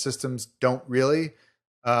management systems don't really.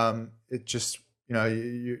 It just,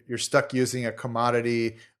 you're stuck using a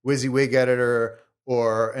commodity WYSIWYG editor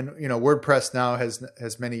WordPress now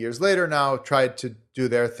has many years later now tried to do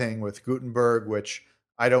their thing with Gutenberg, which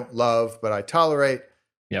I don't love, but I tolerate.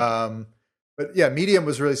 Yep. But yeah, Medium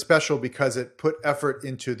was really special because it put effort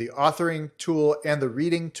into the authoring tool and the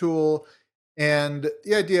reading tool. And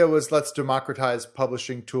the idea was let's democratize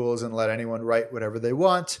publishing tools and let anyone write whatever they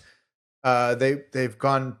want. They've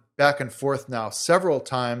gone back and forth now several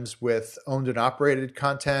times with owned and operated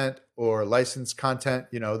content or licensed content.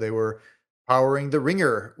 They were powering The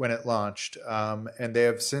Ringer when it launched. And they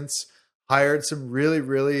have since hired some really,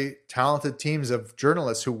 really talented teams of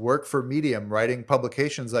journalists who work for Medium, writing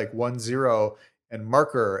publications like 1Zero and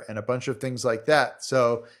Marker and a bunch of things like that.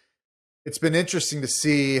 So it's been interesting to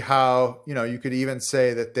see how, you could even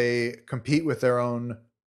say that they compete with their own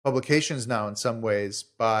publications now in some ways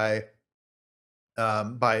by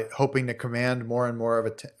hoping to command more and more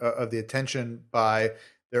of the attention by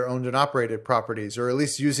their owned and operated properties, or at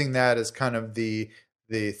least using that as kind of the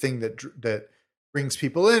thing that brings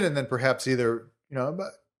people in, and then perhaps either,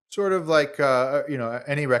 sort of like,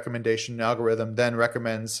 any recommendation algorithm then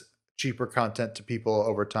recommends cheaper content to people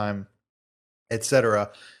over time,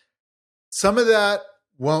 etc. Some of that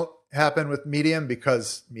won't happen with Medium with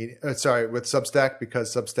Substack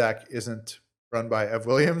because Substack isn't run by Ev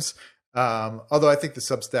Williams. Although I think the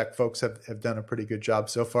Substack folks have done a pretty good job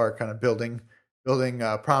so far, kind of building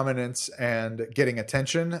prominence and getting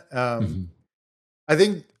attention. I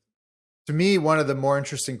think, to me, one of the more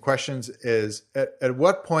interesting questions is at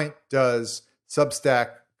what point does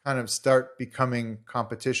Substack kind of start becoming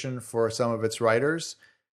competition for some of its writers?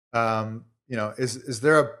 Is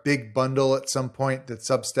there a big bundle at some point that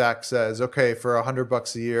Substack says, okay, for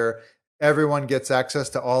 $100 a year, everyone gets access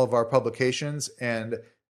to all of our publications and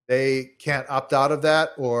they can't opt out of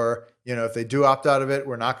that? Or, if they do opt out of it,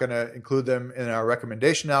 we're not going to include them in our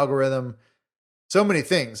recommendation algorithm. So many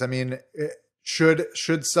things. I mean, should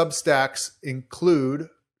Substacks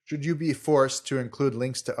should you be forced to include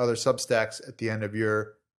links to other Substacks at the end of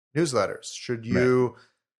your newsletters? Should you,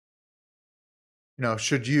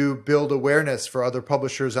 should you build awareness for other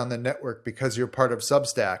publishers on the network because you're part of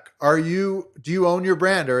Substack? Do you own your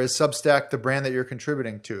brand, or is Substack the brand that you're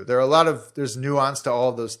contributing to? There's nuance to all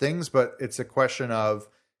of those things, but it's a question of,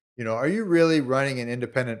 are you really running an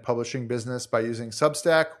independent publishing business by using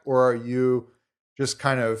Substack, or are you just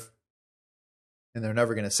kind of, and they're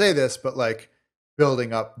never going to say this, but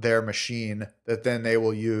building up their machine that then they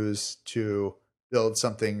will use to build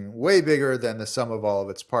something way bigger than the sum of all of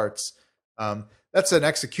its parts? That's an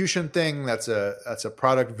execution thing. That's a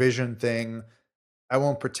product vision thing. I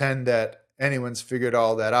won't pretend that anyone's figured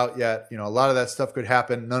all that out yet. A lot of that stuff could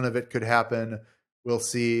happen. None of it could happen. We'll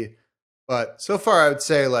see. But so far, I would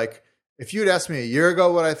say, if you'd asked me a year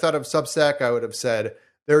ago what I thought of Substack, I would have said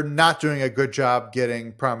they're not doing a good job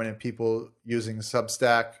getting prominent people using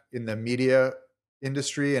Substack in the media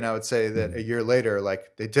industry. And I would say that a year later,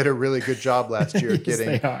 they did a really good job last year yes,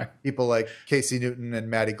 getting people like Casey Newton and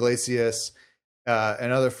Matt Iglesias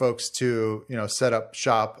and other folks to, set up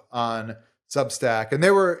shop on Substack, and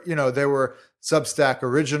there were Substack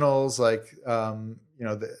originals, like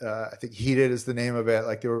I think Heated is the name of it.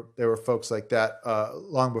 Like there were folks like that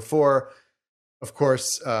long before. Of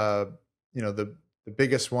course, the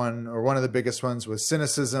biggest one, or one of the biggest ones, was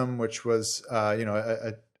Cynicism, which was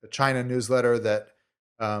a China newsletter that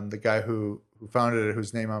the guy who founded it,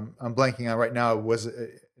 whose name I'm blanking on right now, was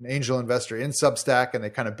an angel investor in Substack, and they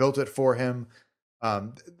kind of built it for him.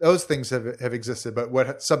 Those things have existed, but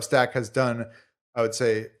what Substack has done, I would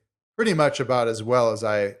say, pretty much about as well as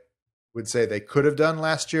I would say they could have done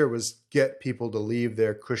last year, was get people to leave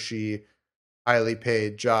their cushy, highly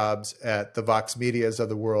paid jobs at the Vox Medias of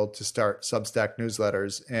the world to start Substack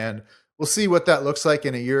newsletters. And we'll see what that looks like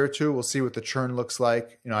in a year or two. We'll see what the churn looks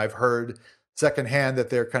like. I've heard secondhand that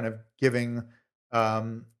they're kind of giving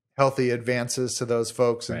healthy advances to those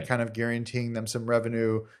folks and kind of guaranteeing them some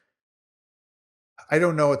revenue. I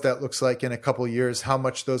don't know what that looks like in a couple of years, how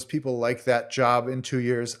much those people like that job in 2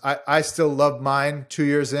 years. I still love mine 2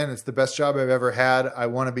 years in. It's the best job I've ever had. I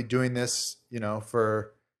want to be doing this,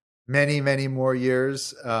 for many, many more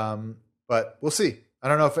years. But we'll see. I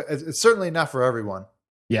don't know if it's certainly not for everyone.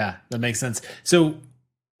 Yeah, that makes sense. So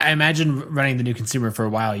I imagine running the New Consumer for a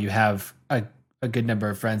while, you have a good number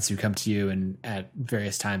of friends who come to you and at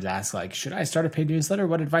various times ask, like, should I start a paid newsletter?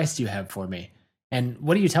 What advice do you have for me? And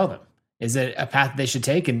what do you tell them? Is it a path they should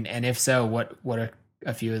take? And if so, what are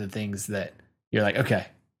a few of the things that you're like, okay,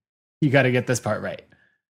 you got to get this part right?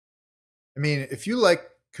 I mean, if you like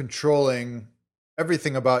controlling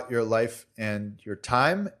everything about your life and your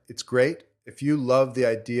time, it's great. If you love the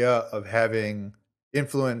idea of having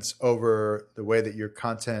influence over the way that your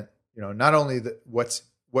content, not only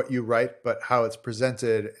what you write, but how it's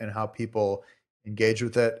presented and how people engage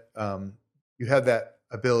with it, you have that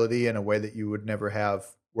ability in a way that you would never have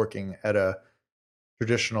working at a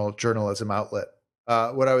traditional journalism outlet.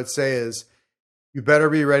 What I would say is you better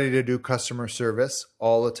be ready to do customer service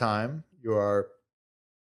all the time. You are,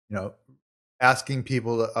 asking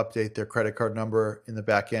people to update their credit card number in the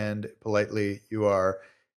back end politely. You are,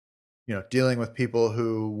 dealing with people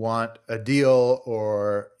who want a deal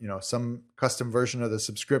or, some custom version of the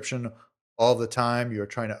subscription all the time. You're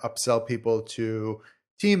trying to upsell people to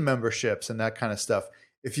team memberships and that kind of stuff.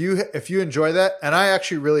 If you enjoy that, and I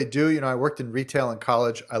actually really do, I worked in retail in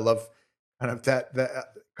college. I love kind of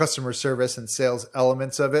that customer service and sales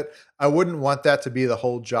elements of it. I wouldn't want that to be the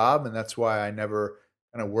whole job, and that's why I never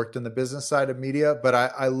kind of worked in the business side of media. But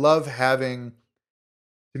I love having,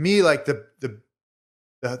 to me, like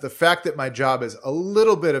the fact that my job is a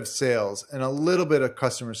little bit of sales and a little bit of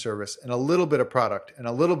customer service and a little bit of product and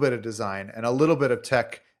a little bit of design and a little bit of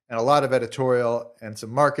tech and a lot of editorial and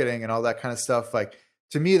some marketing and all that kind of stuff. Like,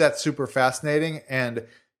 to me, that's super fascinating. And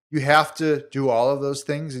you have to do all of those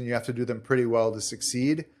things, and you have to do them pretty well to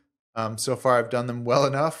succeed. So far, I've done them well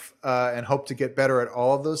enough and hope to get better at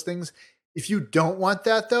all of those things. If you don't want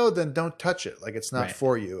that, though, then don't touch it. Like, it's not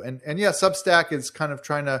for you. And yeah, Substack is kind of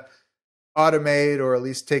trying to automate or at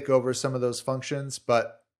least take over some of those functions,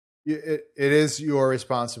 but it is your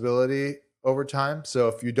responsibility over time. So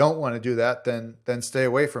if you don't want to do that, then stay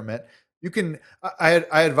away from it. You can. I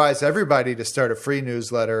advise everybody to start a free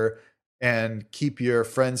newsletter and keep your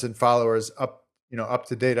friends and followers up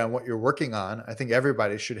to date on what you're working on. I think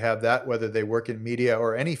everybody should have that, whether they work in media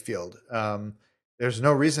or any field. There's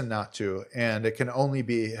no reason not to, and it can only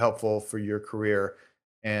be helpful for your career,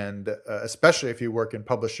 and especially if you work in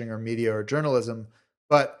publishing or media or journalism.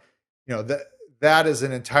 But that is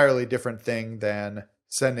an entirely different thing than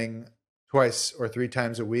sending twice or three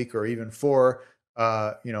times a week, or even four.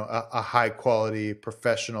 A high quality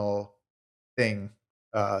professional thing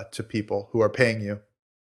to people who are paying you.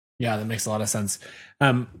 Yeah, that makes a lot of sense.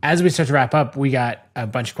 As we start to wrap up, we got a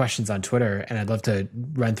bunch of questions on Twitter, and I'd love to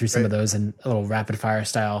run through some of those in a little rapid fire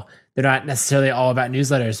style. They're not necessarily all about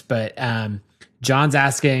newsletters, but John's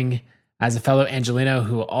asking, as a fellow Angelino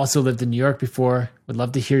who also lived in New York before, would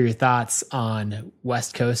love to hear your thoughts on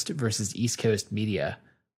West Coast versus East Coast media.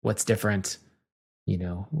 What's different?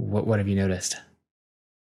 What have you noticed?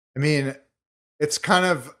 I mean, it's kind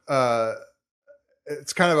of a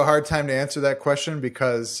hard time to answer that question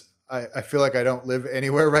because I feel like I don't live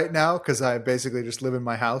anywhere right now because I basically just live in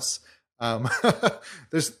my house.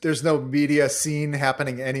 There's no media scene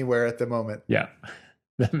happening anywhere at the moment. Yeah,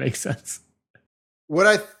 that makes sense.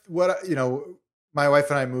 My wife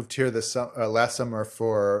and I moved here last summer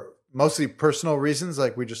for mostly personal reasons.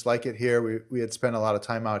 Like, we just like it here. We had spent a lot of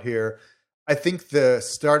time out here. I think the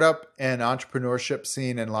startup and entrepreneurship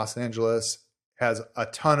scene in Los Angeles has a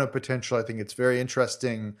ton of potential. I think it's very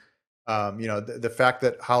interesting. The fact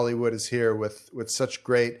that Hollywood is here with such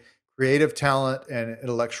great creative talent and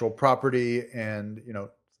intellectual property and,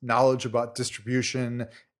 knowledge about distribution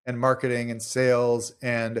and marketing and sales.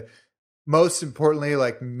 And most importantly,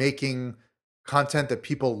 like making content that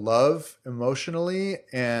people love emotionally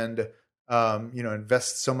and,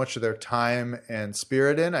 invest so much of their time and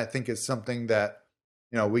spirit in, I think is something that,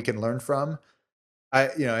 we can learn from.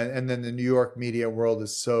 And then the New York media world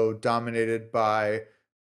is so dominated by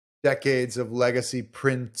decades of legacy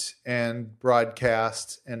print and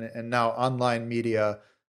broadcast and now online media.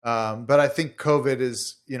 But I think COVID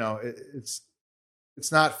is,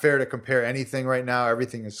 it's not fair to compare anything right now.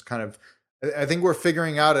 Everything is kind of, I think we're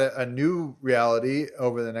figuring out a new reality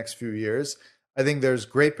over the next few years. I think there's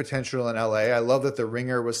great potential in LA. I love that The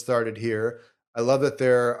Ringer was started here. I love that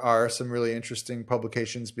there are some really interesting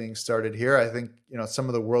publications being started here. I think, some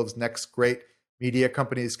of the world's next great media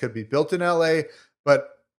companies could be built in LA, but,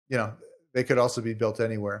 they could also be built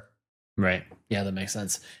anywhere. Right. Yeah, that makes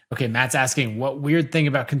sense. Okay. Matt's asking, what weird thing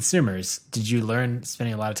about consumers did you learn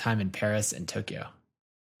spending a lot of time in Paris and Tokyo?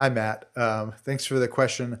 Hi, Matt. Thanks for the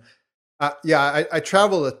question. I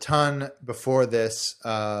traveled a ton before this,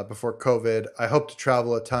 before COVID. I hope to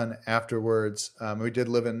travel a ton afterwards. We did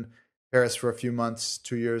live in Paris for a few months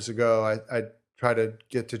 2 years ago. I try to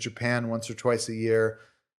get to Japan once or twice a year.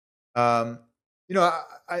 I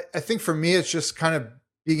think for me, it's just kind of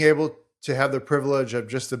being able to have the privilege of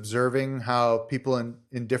just observing how people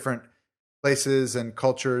in different places and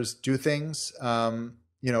cultures do things.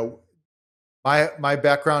 My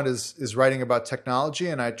background is writing about technology,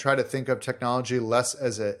 and I try to think of technology less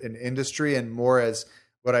as an industry and more as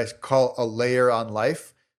what I call a layer on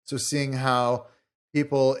life. So seeing how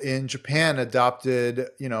people in Japan adopted,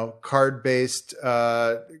 card-based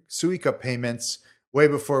Suica payments way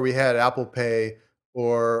before we had Apple Pay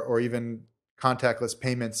or even contactless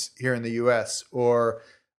payments here in the US. Or,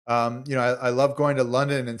 I love going to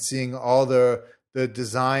London and seeing all the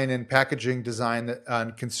design and packaging design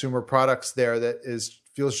on consumer products there that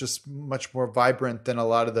feels just much more vibrant than a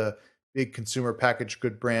lot of the big consumer packaged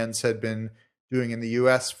good brands had been doing in the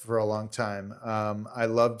US for a long time. I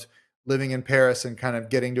loved living in Paris and kind of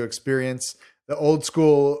getting to experience the old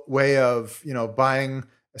school way of, buying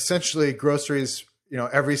essentially groceries,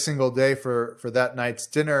 every single day for that night's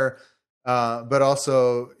dinner. But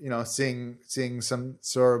also, seeing some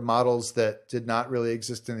sort of models that did not really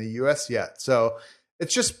exist in the US yet. So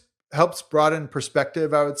it just helps broaden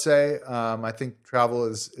perspective, I would say. I think travel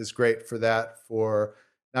is great for that, for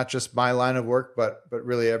not just my line of work, but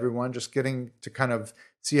really everyone, just getting to kind of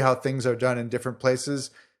see how things are done in different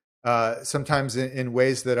places, sometimes in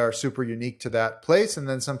ways that are super unique to that place, and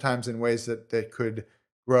then sometimes in ways that they could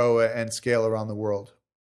grow and scale around the world.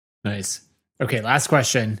 Nice. Okay, last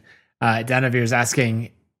question. Danavir is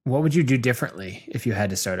asking, what would you do differently if you had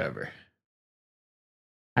to start over?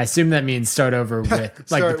 I assume that means start over with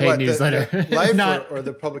the paid newsletter. The life or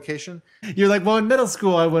the publication? You're like, well, in middle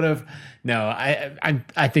school, I would have. No,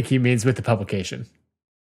 I think he means with the publication.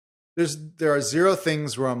 There are zero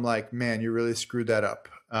things where I'm like, man, you really screwed that up.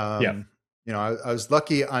 I was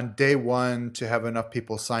lucky on day one to have enough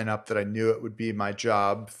people sign up that I knew it would be my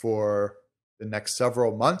job for the next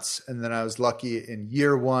several months. And then I was lucky in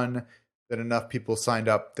year one that enough people signed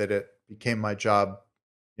up that it became my job,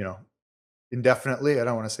 indefinitely. I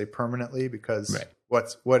don't want to say permanently, because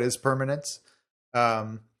what is permanence?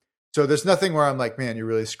 So there's nothing where I'm like, man, you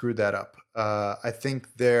really screwed that up. I think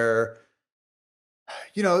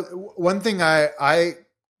one thing I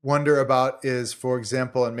wonder about is, for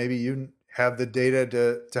example, and maybe you have the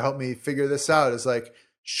data to help me figure this out, is like,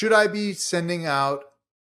 should I be sending out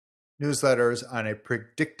newsletters on a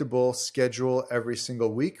predictable schedule every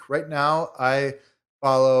single week? Right now, I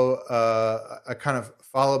kind of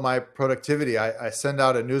follow my productivity. I send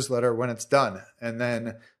out a newsletter when it's done, and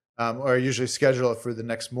then, or I usually schedule it for the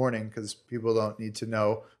next morning because people don't need to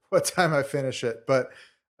know what time I finish it, but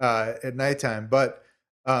at nighttime. But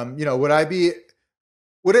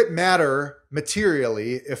would it matter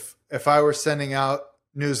materially if I were sending out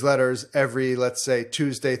newsletters every, let's say,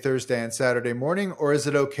 Tuesday, Thursday, and Saturday morning? Or is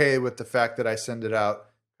it okay with the fact that I send it out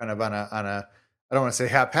kind of on a I don't want to say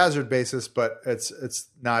haphazard basis, but it's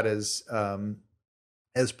not as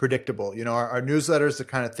predictable? Our newsletters, the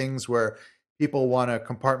kind of things where people want to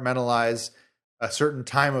compartmentalize a certain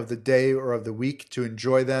time of the day or of the week to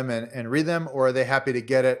enjoy them and read them, or are they happy to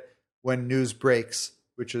get it when news breaks,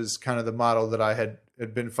 which is kind of the model that I had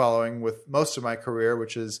been following with most of my career,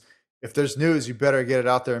 which is, if there's news, you better get it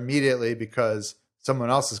out there immediately because someone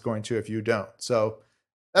else is going to if you don't. So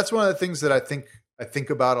that's one of the things that I think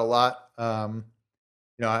about a lot.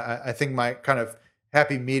 I think my kind of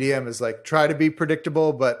happy medium is like, try to be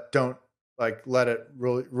predictable, but don't like let it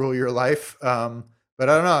rule your life. But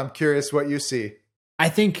I don't know. I'm curious what you see. I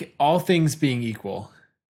think all things being equal,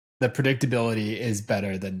 the predictability is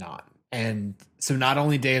better than not. And so not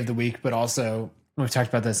only day of the week, but also we've talked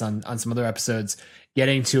about this on some other episodes,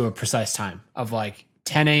 getting to a precise time of like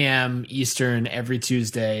 10 a.m. Eastern every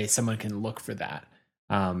Tuesday. Someone can look for that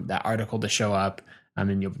article to show up,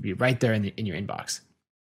 and you'll be right there in your inbox.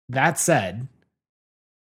 That said,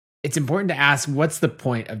 it's important to ask, what's the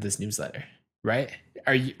point of this newsletter, right?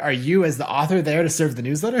 Are you as the author there to serve the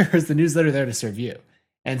newsletter, or is the newsletter there to serve you?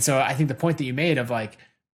 And so I think the point that you made of like,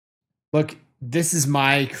 look, this is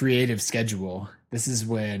my creative schedule. This is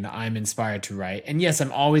when I'm inspired to write. And yes,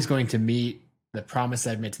 I'm always going to meet the promise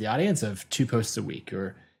I've made to the audience of 2 posts a week,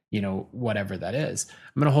 or, whatever that is.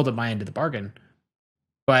 I'm going to hold up my end of the bargain,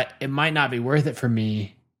 but it might not be worth it for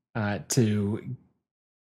me to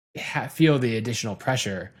feel the additional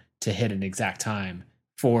pressure to hit an exact time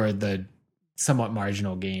for the somewhat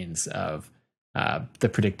marginal gains of the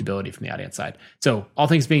predictability from the audience side. So all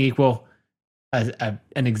things being equal, an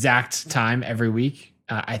exact time every week,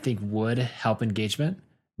 I think would help engagement,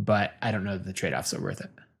 but I don't know that the trade-offs are worth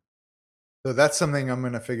it. So that's something I'm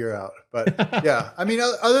going to figure out. But yeah, I mean,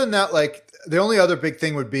 other than that, like the only other big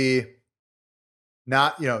thing would be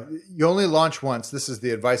not, you only launch once. This is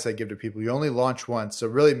the advice I give to people. You only launch once. So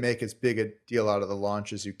really make as big a deal out of the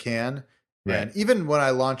launch as you can. Right. And even when I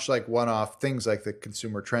launch like one-off things like the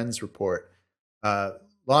Consumer Trends Report,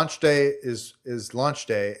 launch day is launch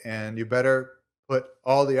day, and you better put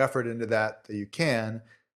all the effort into that you can.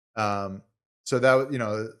 So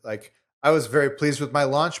that, like I was very pleased with my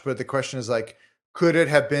launch, but the question is like, could it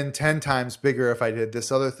have been 10 times bigger if I did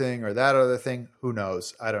this other thing or that other thing? Who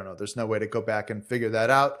knows? I don't know. There's no way to go back and figure that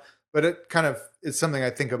out, but it's something I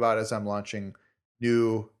think about as I'm launching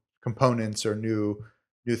new components or new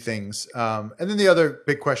things. And then the other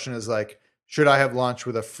big question is like, should I have launched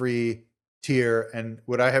with a free tier, and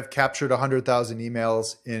would I have captured 100,000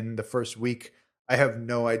 emails in the first week? I have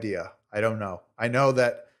no idea. I don't know. I know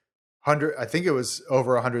that I think it was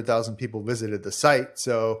over 100,000 people visited the site.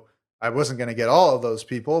 So I wasn't going to get all of those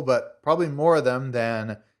people, but probably more of them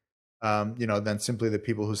than simply the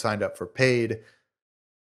people who signed up for paid.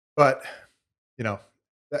 But,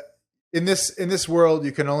 in this world,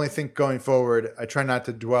 you can only think going forward. I try not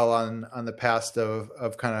to dwell on the past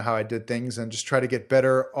of kind of how I did things, and just try to get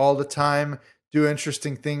better all the time, do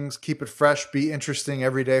interesting things, keep it fresh, be interesting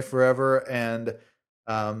every day forever. And,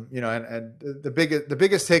 and the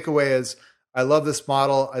biggest takeaway is I love this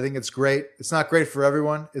model. I think it's great. It's not great for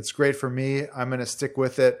everyone. It's great for me. I'm going to stick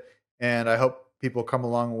with it, and I hope people come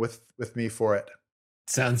along with me for it.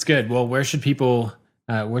 Sounds good. Well, where should people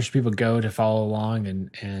go to follow along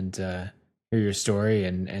and hear your story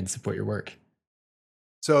and support your work?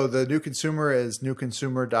 So the New Consumer is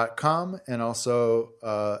newconsumer.com, and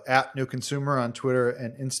also at New Consumer on Twitter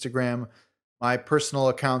and Instagram. My personal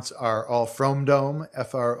accounts are all Fromedome,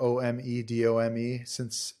 FROMEDOME,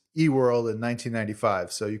 since eWorld in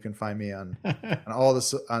 1995. So you can find me on all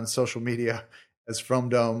this on social media as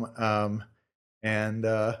Fromedome, and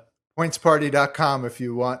pointsparty.com if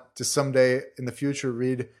you want to someday in the future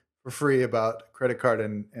read for free about credit card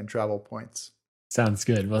and travel points. Sounds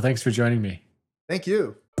good. Well, thanks for joining me. Thank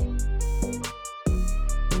you.